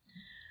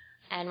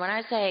 And when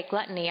I say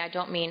gluttony, I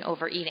don't mean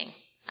overeating.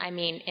 I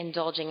mean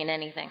indulging in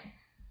anything,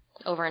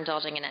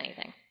 overindulging in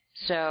anything.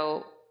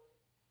 So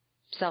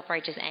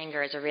self-righteous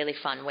anger is a really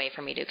fun way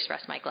for me to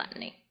express my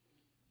gluttony,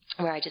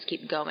 where I just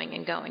keep going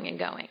and going and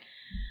going.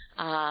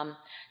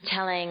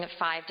 Telling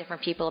 5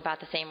 different people about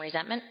the same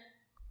resentment,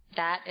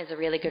 that is a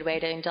really good way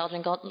to indulge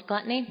in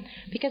gluttony,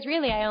 because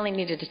really I only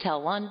needed to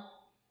tell one.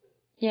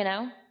 You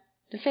know,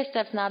 the fifth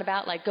step's not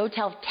about like go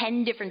tell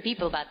 10 different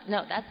people about it.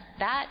 No,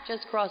 that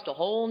just crossed a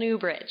whole new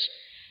bridge.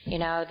 You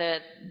know,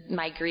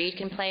 my greed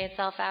can play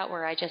itself out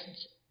where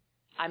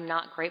I'm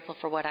not grateful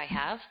for what I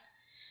have,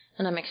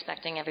 and I'm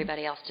expecting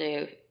everybody else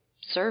to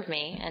serve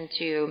me and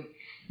to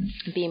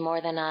be more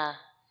than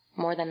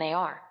they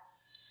are.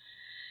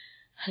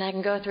 And I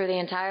can go through the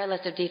entire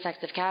list of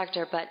defects of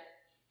character, but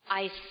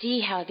I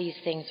see how these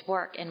things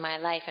work in my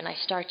life, and I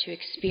start to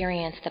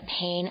experience the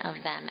pain of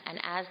them. And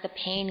as the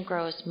pain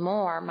grows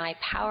more, my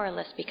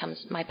powerlessness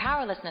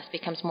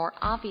becomes more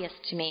obvious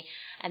to me,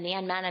 and the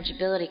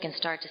unmanageability can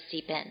start to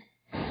seep in.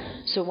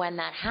 So when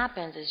that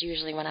happens is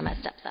usually when I'm at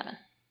step 7.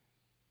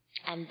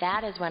 And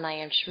that is when I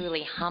am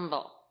truly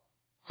humble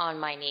on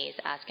my knees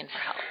asking for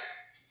help.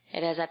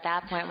 It is at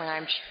that point when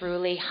I'm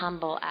truly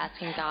humble,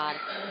 asking God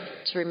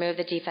to remove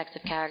the defects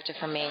of character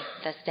from me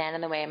that stand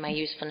in the way of my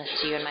usefulness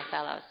to you and my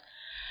fellows.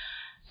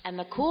 And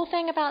the cool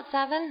thing about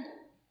 7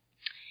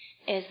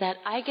 is that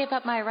I give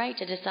up my right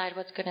to decide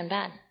what's good and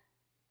bad.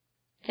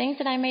 Things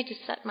that I may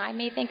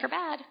think are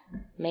bad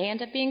may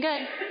end up being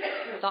good.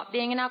 Thought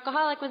being an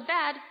alcoholic was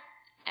bad,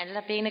 ended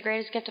up being the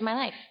greatest gift of my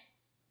life.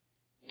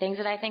 Things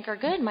that I think are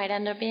good might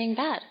end up being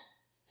bad.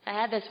 I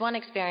had this one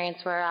experience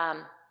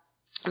where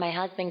my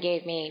husband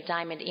gave me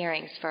diamond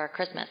earrings for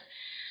Christmas.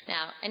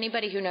 Now,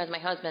 anybody who knows my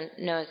husband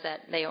knows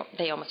that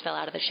they almost fell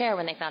out of the chair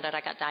when they found out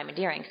I got diamond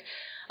earrings,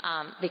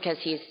 because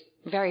he's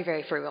very,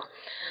 very frugal.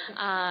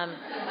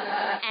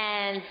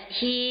 And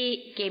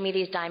he gave me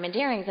these diamond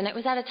earrings, and it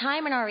was at a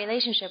time in our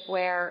relationship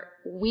where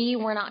we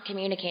were not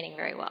communicating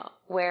very well,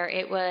 where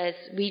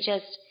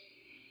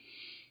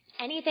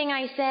anything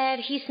I said,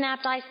 he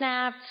snapped, I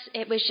snapped.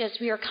 It was just,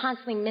 we were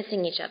constantly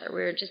missing each other.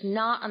 We were just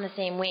not on the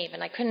same wave,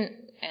 and I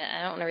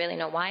don't really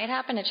know why it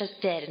happened. It just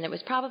did, and it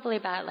was probably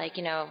about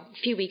a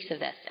few weeks of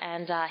this.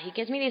 And he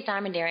gives me these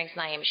diamond earrings,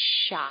 and I am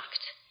shocked.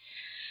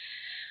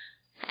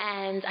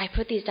 And I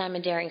put these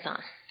diamond earrings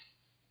on.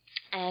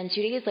 And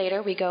 2 days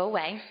later, we go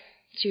away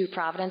to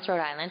Providence, Rhode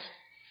Island,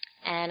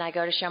 and I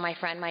go to show my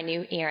friend my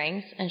new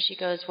earrings, and she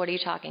goes, "What are you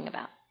talking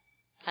about?"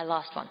 I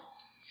lost one.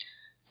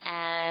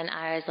 And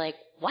I was like,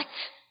 "What?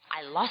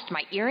 I lost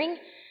my earring?"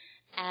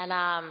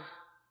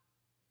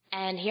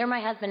 And here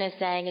my husband is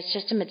saying it's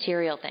just a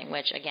material thing,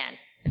 which, again,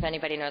 if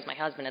anybody knows my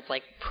husband, it's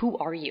like, who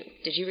are you?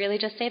 Did you really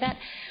just say that?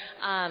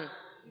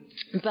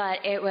 But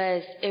he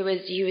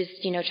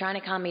was trying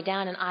to calm me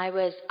down, and I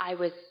was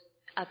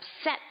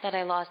upset that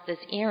I lost this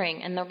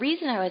earring. And the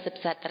reason I was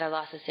upset that I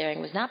lost this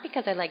earring was not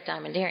because I like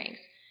diamond earrings,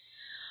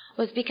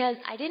 was because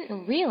I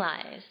didn't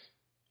realize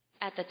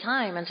at the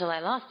time until I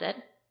lost it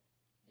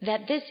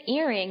that this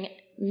earring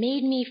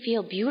made me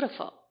feel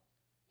beautiful.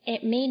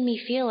 It made me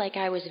feel like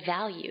I was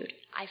valued.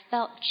 I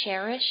felt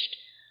cherished.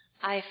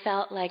 I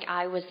felt like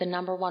I was the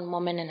number one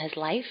woman in his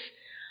life.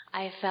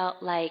 I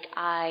felt like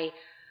I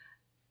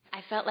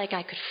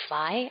could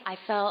fly.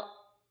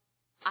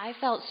 I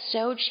felt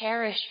so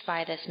cherished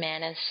by this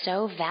man and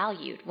so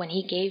valued when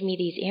he gave me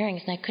these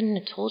earrings, and I couldn't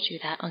have told you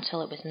that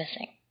until it was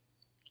missing.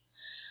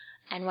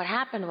 And what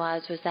happened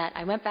was that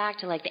I went back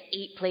to the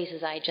 8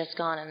 places I had just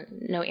gone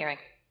and no earring.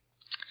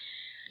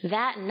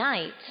 That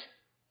night,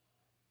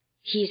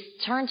 he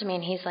turned to me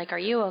and he's like, "Are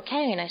you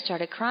okay?" And I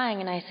started crying,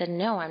 and I said,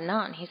 "No, I'm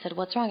not." And he said,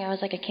 "What's wrong?" I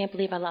was like, "I can't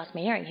believe I lost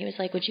my earring." He was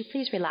like, "Would you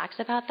please relax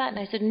about that?" And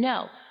I said,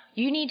 "No,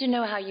 you need to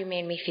know how you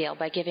made me feel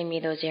by giving me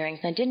those earrings."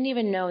 And I didn't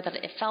even know that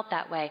it felt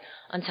that way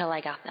until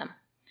I got them.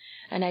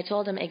 And I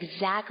told him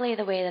exactly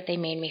the way that they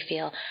made me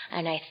feel,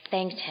 and I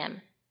thanked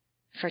him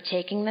for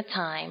taking the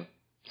time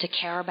to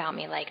care about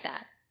me like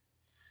that.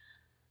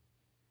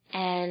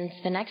 And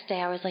the next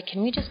day I was like,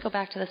 "Can we just go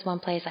back to this one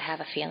place? I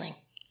have a feeling."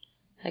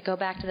 I go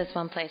back to this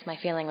one place. My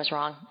feeling was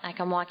wrong. I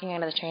come walking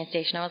out of the train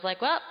station. I was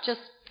like, "Well,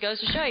 just goes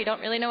to show you don't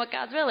really know what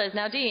God's will is.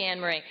 Now do you,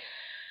 Anne-Marie?"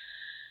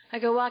 I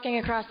go walking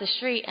across the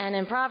street, and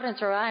in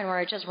Providence, Rhode Island,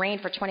 where it just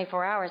rained for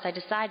 24 hours, I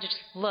decide to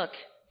just look,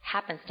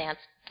 happenstance,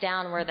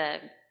 down where the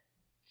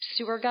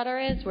sewer gutter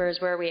is,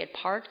 where we had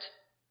parked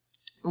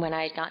when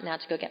I had gotten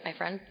out to go get my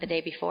friend the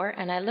day before.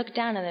 And I looked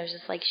down, and there's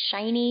this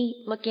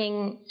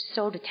shiny-looking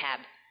soda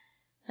tab.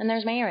 And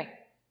there's my earring.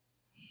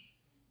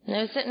 And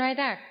it was sitting right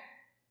there.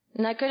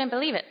 And I couldn't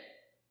believe it.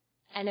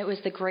 And it was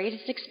the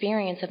greatest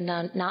experience of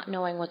not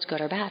knowing what's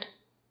good or bad.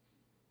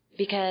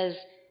 Because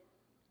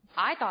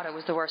I thought it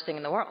was the worst thing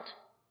in the world.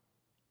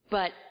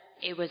 But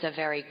it was a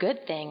very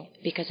good thing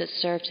because it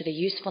served to the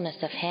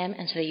usefulness of him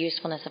and to the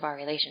usefulness of our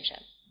relationship.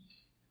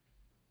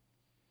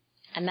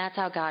 And that's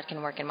how God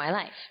can work in my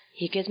life.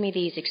 He gives me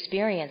these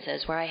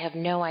experiences where I have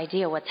no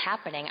idea what's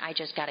happening. I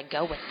just got to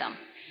go with them.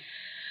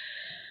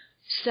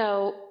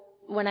 So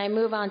when I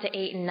move on to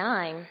 8 and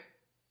 9,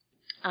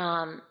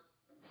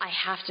 I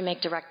have to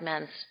make direct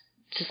amends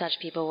to such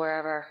people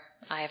wherever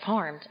I have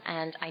harmed,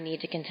 and I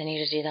need to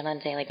continue to do that on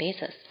a daily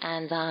basis.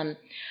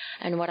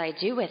 And what I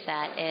do with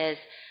that is,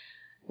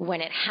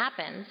 when it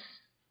happens,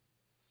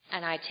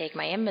 and I take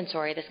my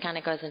inventory, this kind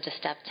of goes into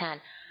step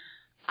 10.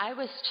 I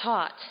was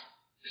taught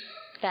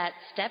that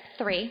step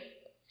 3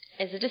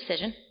 is a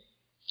decision,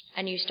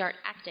 and you start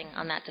acting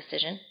on that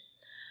decision.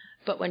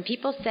 But when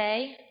people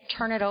say,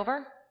 turn it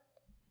over,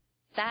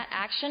 that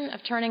action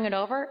of turning it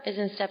over is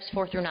in steps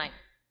 4 through 9.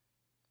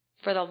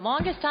 For the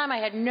longest time, I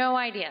had no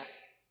idea.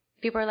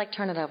 People are like,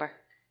 turn it over.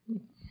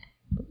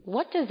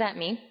 What does that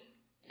mean?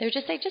 They would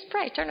just say, just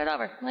pray, turn it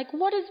over. I'm like,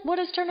 what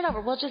is turn it over?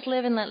 Well, just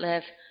live and let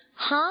live.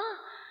 Huh?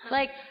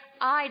 Like,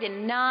 I did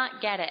not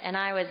get it, and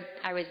I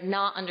was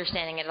not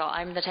understanding it at all.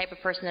 I'm the type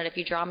of person that if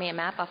you draw me a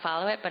map, I'll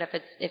follow it. But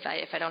if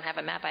I don't have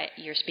a map,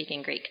 you're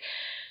speaking Greek.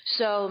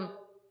 So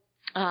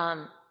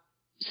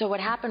what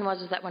happened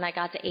was that when I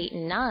got to 8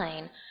 and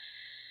 9,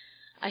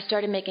 I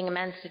started making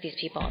amends to these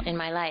people in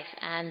my life,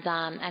 and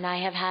I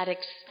have had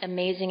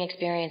amazing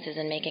experiences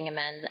in making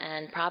amends.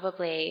 And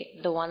probably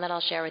the one that I'll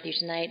share with you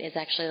tonight is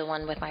actually the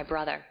one with my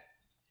brother.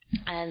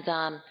 And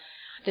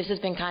this has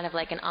been kind of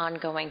like an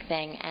ongoing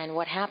thing. And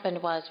what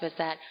happened was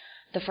that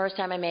the first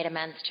time I made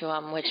amends to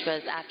him, which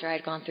was after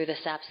I'd gone through the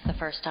steps the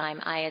first time,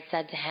 I had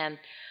said to him,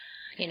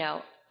 you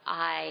know,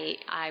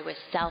 I was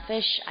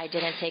selfish. I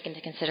didn't take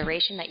into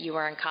consideration that you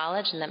were in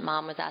college and that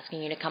Mom was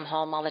asking you to come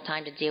home all the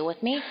time to deal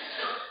with me.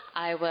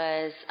 I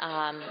was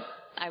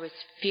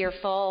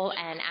fearful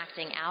and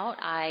acting out.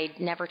 I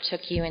never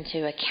took you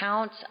into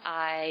account.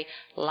 I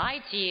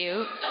lied to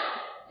you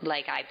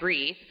like I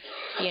breathe.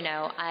 You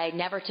know, I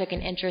never took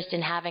an interest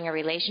in having a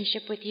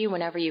relationship with you.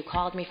 Whenever you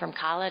called me from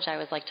college, I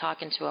was like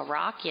talking to a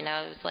rock. You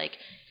know, it was like,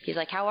 he's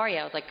like, how are you?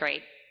 I was like,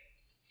 great.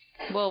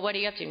 Well, what are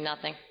you up to?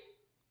 Nothing.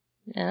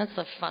 And that's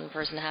a fun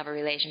person to have a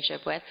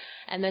relationship with.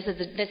 And this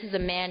is a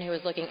man who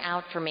is looking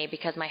out for me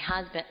because my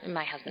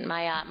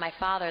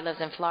father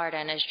lives in Florida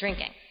and is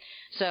drinking.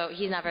 So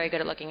he's not very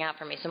good at looking out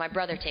for me. So my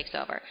brother takes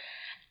over.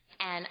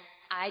 And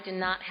I did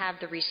not have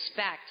the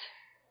respect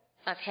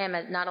of him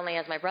as not only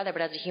as my brother,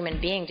 but as a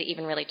human being to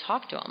even really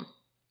talk to him.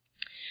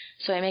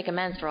 So I make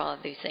amends for all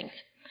of these things.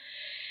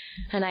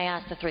 And I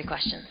ask the 3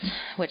 questions,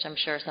 which I'm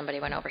sure somebody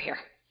went over here.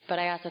 But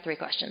I asked the 3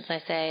 questions.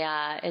 I say,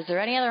 is there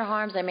any other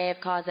harms I may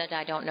have caused that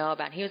I don't know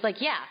about? He was like,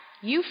 yeah,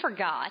 you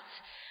forgot.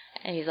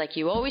 And he's like,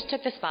 you always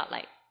took the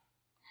spotlight.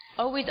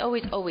 Always,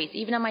 always, always.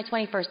 Even on my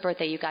 21st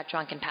birthday, you got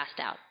drunk and passed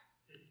out.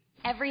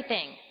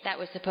 Everything that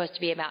was supposed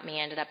to be about me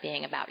ended up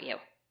being about you.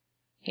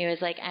 He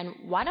was like, and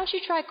why don't you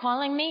try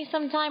calling me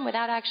sometime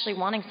without actually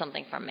wanting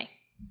something from me?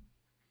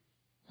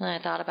 And I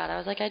thought about it. I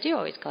was like, I do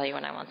always call you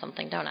when I want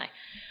something, don't I?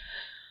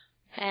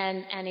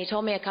 And he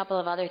told me a couple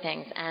of other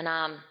things.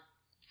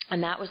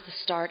 And that was the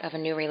start of a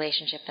new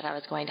relationship that I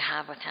was going to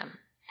have with him.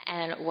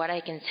 And what I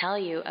can tell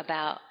you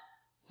about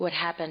what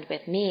happened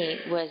with me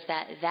was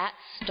that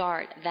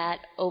start, that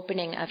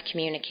opening of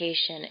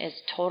communication is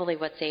totally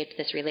what saved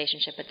this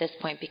relationship at this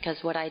point, because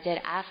what I did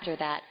after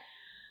that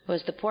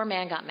was the poor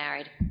man got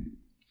married.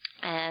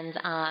 And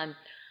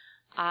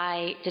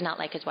I did not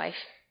like his wife.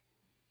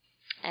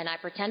 And I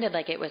pretended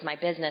like it was my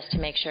business to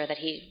make sure that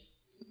he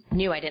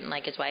knew I didn't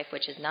like his wife,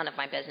 which is none of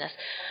my business.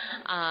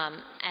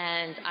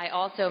 And I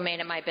also made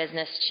it my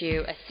business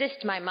to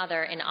assist my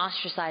mother in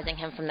ostracizing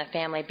him from the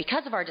family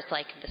because of our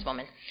dislike of this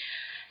woman.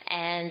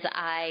 And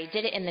I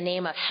did it in the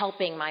name of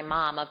helping my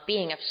mom, of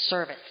being of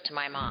service to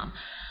my mom.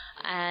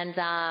 And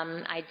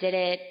I did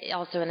it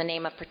also in the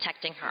name of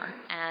protecting her.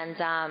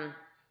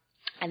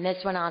 And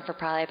this went on for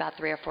probably about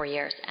 3 or 4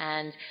 years.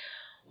 And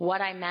what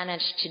I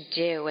managed to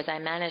do was I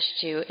managed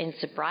to, in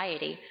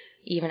sobriety,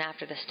 even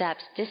after the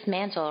steps,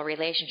 dismantle a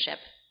relationship,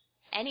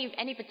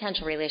 any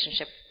potential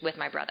relationship with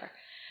my brother.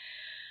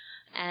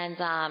 And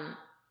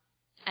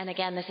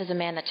again, this is a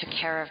man that took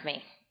care of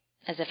me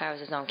as if I was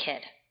his own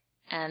kid.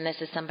 And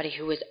this is somebody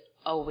who was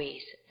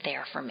always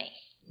there for me.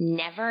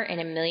 Never in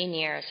a million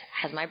years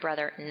has my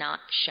brother not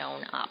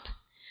shown up.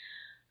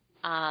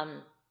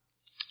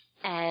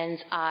 And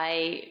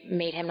I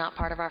made him not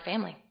part of our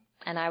family.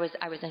 And I was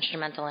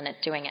instrumental in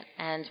doing it.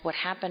 And what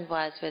happened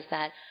was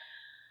that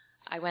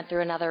I went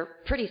through another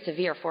pretty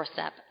severe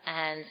 4-step,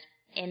 and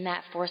in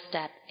that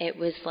 4-step, it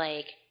was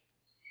like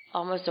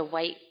almost a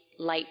white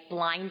light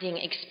blinding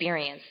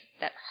experience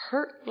that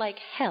hurt like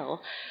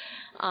hell,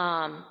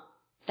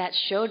 that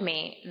showed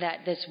me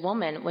that this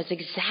woman was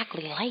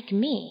exactly like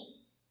me.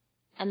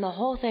 And the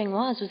whole thing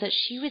was that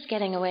she was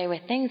getting away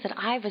with things that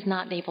I was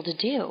not able to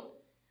do.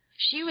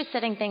 She was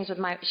setting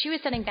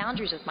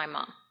boundaries with my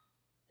mom.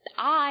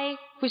 I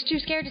was too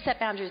scared to set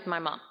boundaries with my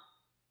mom.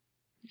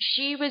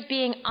 She was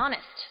being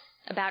honest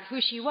about who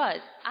she was.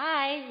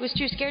 I was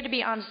too scared to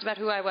be honest about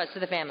who I was to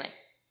the family.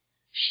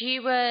 She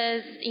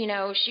was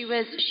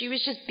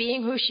just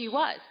being who she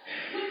was.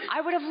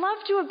 I would have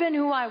loved to have been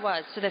who I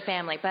was to the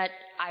family, but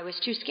I was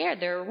too scared.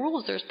 There are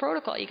rules, there's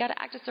protocol. You got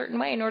to act a certain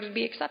way in order to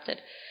be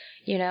accepted,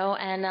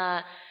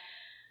 and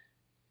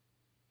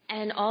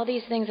And all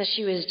these things that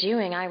she was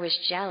doing, I was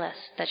jealous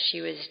that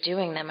she was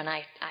doing them, and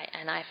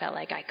I felt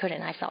like I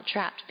couldn't. I felt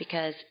trapped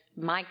because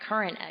my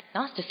current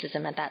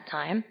agnosticism at that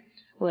time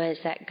was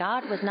that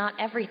God was not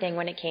everything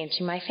when it came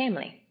to my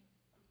family.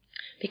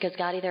 Because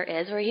God either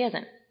is or he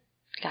isn't.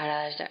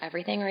 God is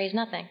everything or he's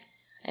nothing.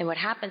 And what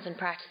happens in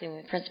practicing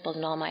the principles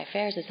in all my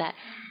affairs is that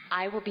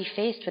I will be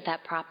faced with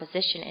that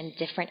proposition in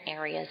different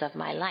areas of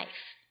my life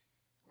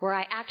where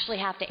I actually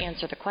have to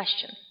answer the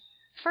question.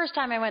 First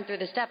time I went through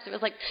the steps, it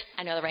was like,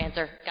 I know the right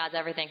answer. God's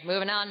everything.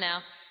 Moving on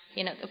now.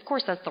 Of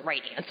course that's the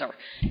right answer.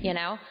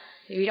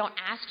 We don't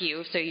ask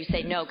you, so you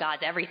say, no,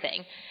 God's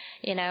everything.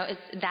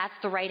 That's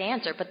the right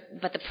answer.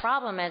 But the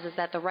problem is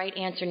that the right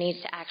answer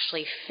needs to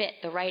actually fit.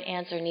 The right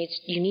answer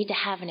you need to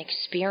have an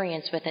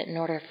experience with it in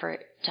order for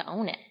it to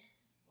own it.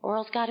 Or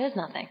else God is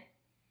nothing.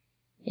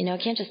 I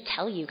can't just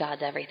tell you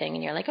God's everything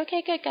and you're like,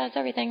 okay, good, God's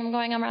everything. I'm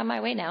going around my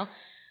way now.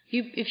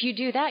 If you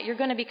do that, you're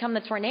going to become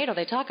the tornado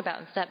they talk about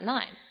in step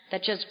 9.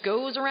 That just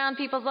goes around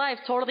people's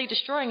lives, totally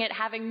destroying it,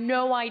 having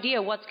no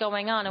idea what's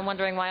going on and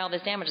wondering why all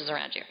this damage is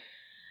around you.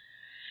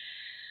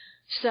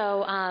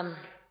 So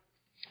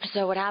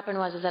what happened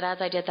was that as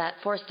I did that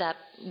 4th step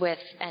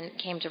and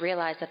came to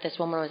realize that this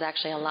woman was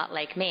actually a lot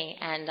like me,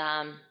 and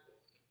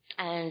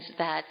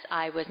that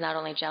I was not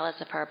only jealous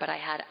of her, but I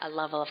had a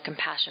level of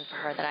compassion for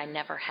her that I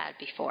never had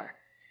before.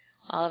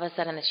 All of a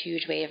sudden, this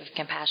huge wave of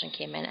compassion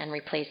came in and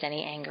replaced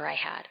any anger I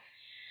had.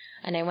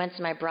 And I went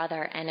to my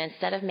brother, and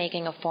instead of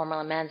making a formal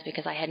amends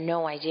because I had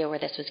no idea where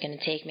this was going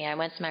to take me, I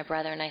went to my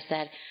brother and I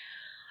said,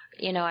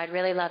 I'd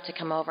really love to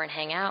come over and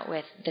hang out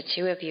with the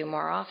two of you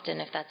more often,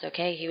 if that's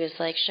okay. He was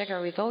like,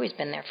 sugar, we've always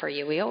been there for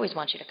you. We always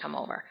want you to come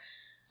over.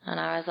 And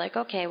I was like,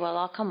 okay, well,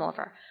 I'll come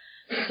over.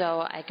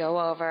 So I go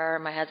over,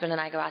 my husband and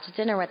I go out to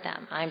dinner with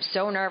them. I'm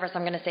so nervous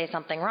I'm going to say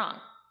something wrong.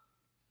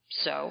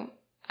 So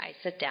I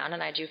sit down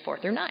and I do 4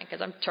 through 9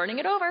 because I'm turning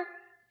it over.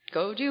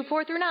 Go do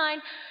 4 through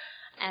 9.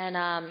 And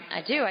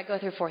I go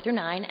through 4 through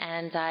 9,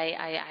 and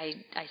I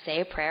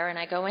say a prayer, and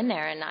I go in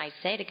there, and I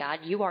say to God,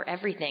 you are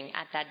everything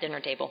at that dinner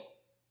table.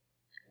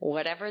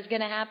 Whatever is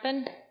going to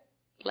happen,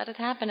 let it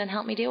happen and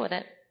help me deal with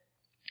it.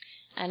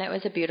 And it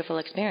was a beautiful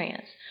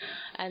experience.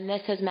 And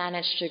this has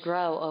managed to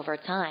grow over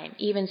time,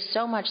 even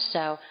so much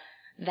so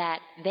that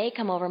they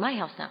come over my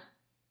house now.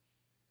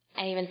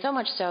 And even so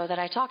much so that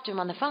I talk to them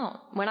on the phone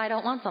when I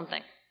don't want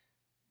something.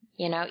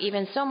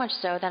 Even so much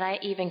so that I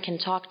even can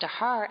talk to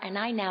her, and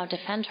I now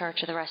defend her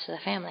to the rest of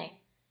the family.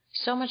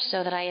 So much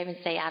so that I even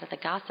stay out of the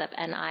gossip,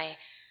 and I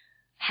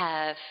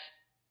have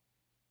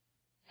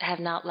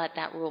not let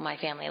that rule my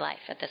family life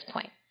at this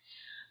point.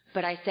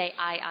 But I say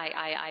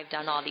I've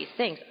done all these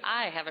things.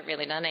 I haven't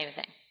really done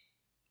anything.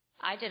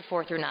 I did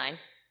 4 through 9,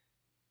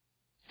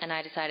 and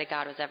I decided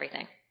God was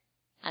everything,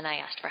 and I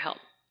asked for help.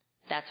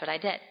 That's what I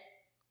did,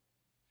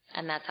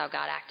 and that's how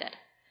God acted.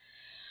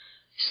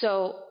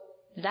 So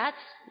that's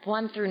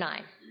 1 through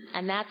 9,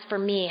 and that's for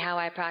me how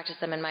I practice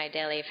them in my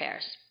daily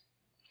affairs.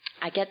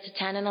 I get to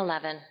 10 and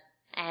 11,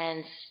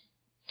 and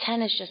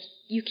 10 is just,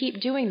 you keep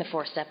doing the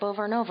 4th step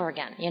over and over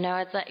again.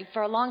 It's like,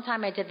 for a long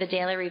time I did the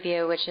daily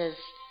review, which is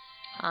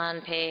on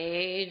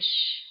page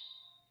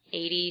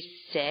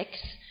 86.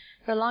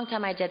 For a long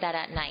time I did that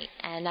at night,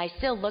 and I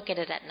still look at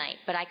it at night,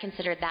 but I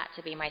consider that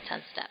to be my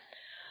 10th step.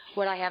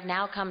 What I have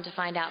now come to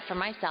find out for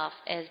myself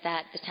is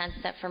that the 10th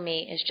step for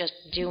me is just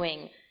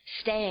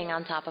staying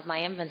on top of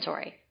my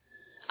inventory.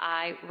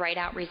 I write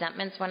out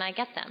resentments when I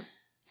get them.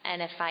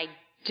 And if I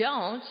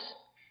don't,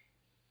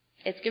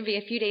 it's going to be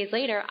a few days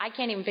later, I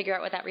can't even figure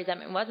out what that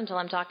resentment was until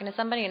I'm talking to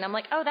somebody, and I'm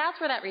like, oh, that's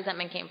where that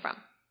resentment came from.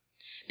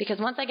 Because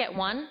once I get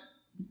one,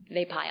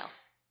 they pile.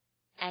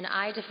 And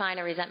I define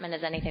a resentment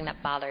as anything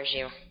that bothers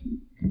you.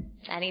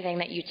 Anything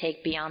that you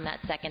take beyond that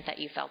second that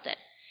you felt it.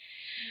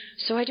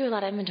 So I do a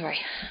lot of inventory,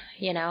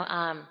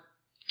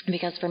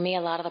 because for me,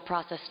 a lot of the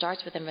process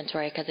starts with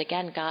inventory, because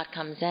again, God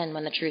comes in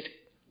when the truth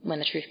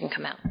can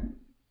come out.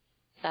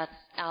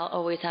 I'll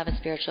always have a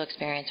spiritual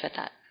experience with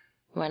that.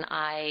 When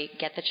I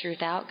get the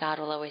truth out, God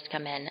will always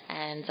come in,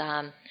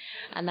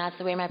 and that's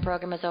the way my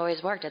program has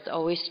always worked. It's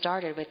always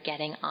started with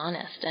getting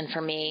honest, and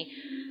for me,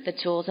 the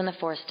tools in the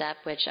 4th step,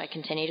 which I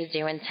continue to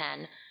do in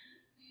 10,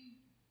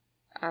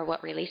 are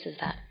what releases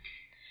that.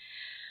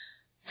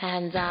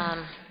 And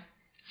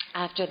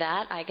after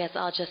that, I guess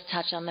I'll just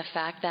touch on the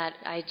fact that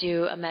I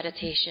do a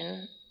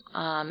meditation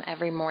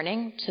every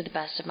morning to the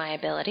best of my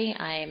ability.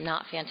 I am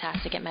not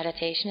fantastic at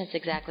meditation. It's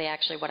exactly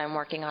actually what I'm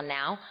working on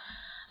now.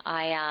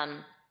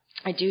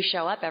 I do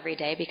show up every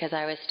day because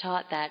I was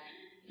taught that,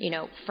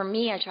 for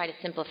me, I try to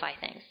simplify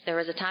things. There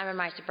was a time in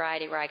my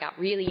sobriety where I got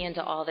really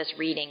into all this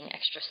reading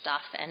extra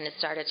stuff, and it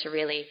started to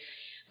really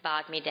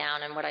bog me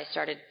down. And what I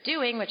started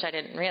doing, which I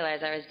didn't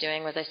realize I was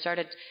doing, was I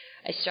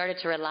started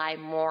to rely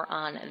more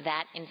on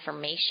that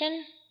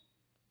information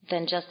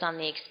than just on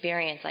the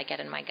experience I get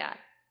in my gut,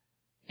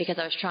 because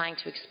I was trying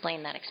to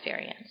explain that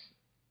experience.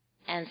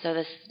 And so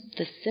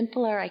the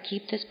simpler I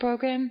keep this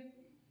program,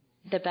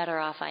 the better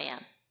off I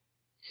am.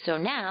 So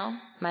now,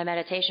 my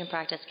meditation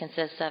practice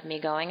consists of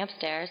me going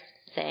upstairs,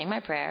 saying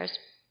my prayers,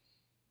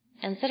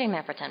 and sitting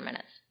there for 10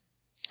 minutes.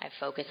 I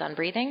focus on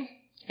breathing.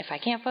 If I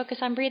can't focus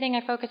on breathing,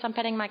 I focus on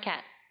petting my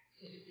cat.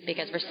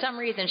 Because for some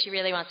reason, she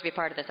really wants to be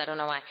part of this. I don't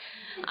know why.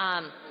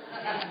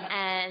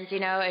 And,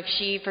 if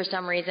she, for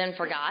some reason,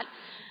 forgot,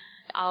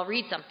 I'll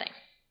read something,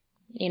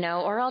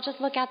 or I'll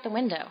just look out the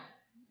window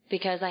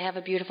because I have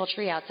a beautiful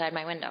tree outside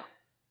my window.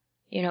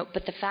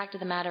 But the fact of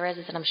the matter is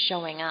that I'm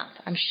showing up.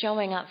 I'm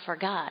showing up for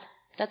God.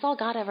 That's all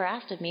God ever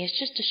asked of me, is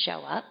just to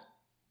show up.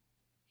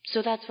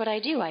 So that's what I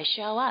do. I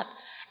show up.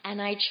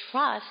 And I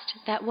trust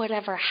that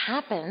whatever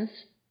happens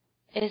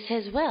is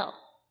His will,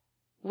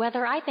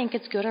 whether I think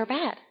it's good or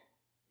bad.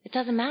 It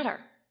doesn't matter.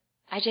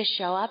 I just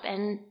show up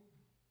and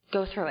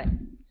go through it.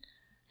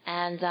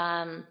 And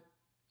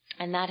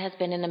that has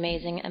been an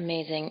amazing,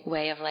 amazing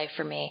way of life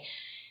for me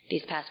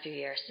these past few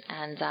years.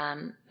 And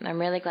I'm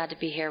really glad to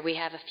be here. We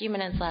have a few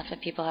minutes left if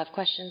people have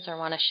questions or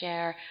want to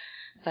share,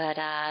 but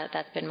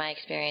that's been my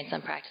experience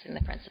on practicing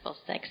the principles.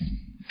 Thanks. We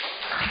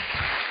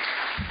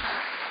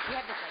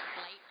have this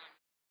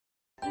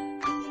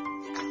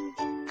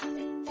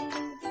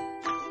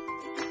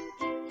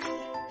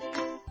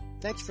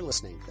Thanks for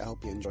listening. I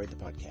hope you enjoyed the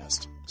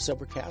podcast.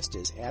 Sobercast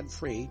is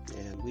ad-free,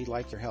 and we'd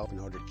like your help in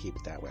order to keep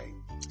it that way.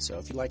 So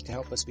if you'd like to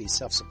help us be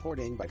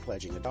self-supporting by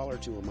pledging $1 or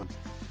 $2 a month,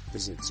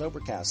 visit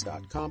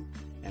Sobercast.com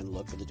and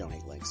look for the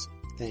donate links.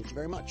 Thank you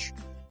very much.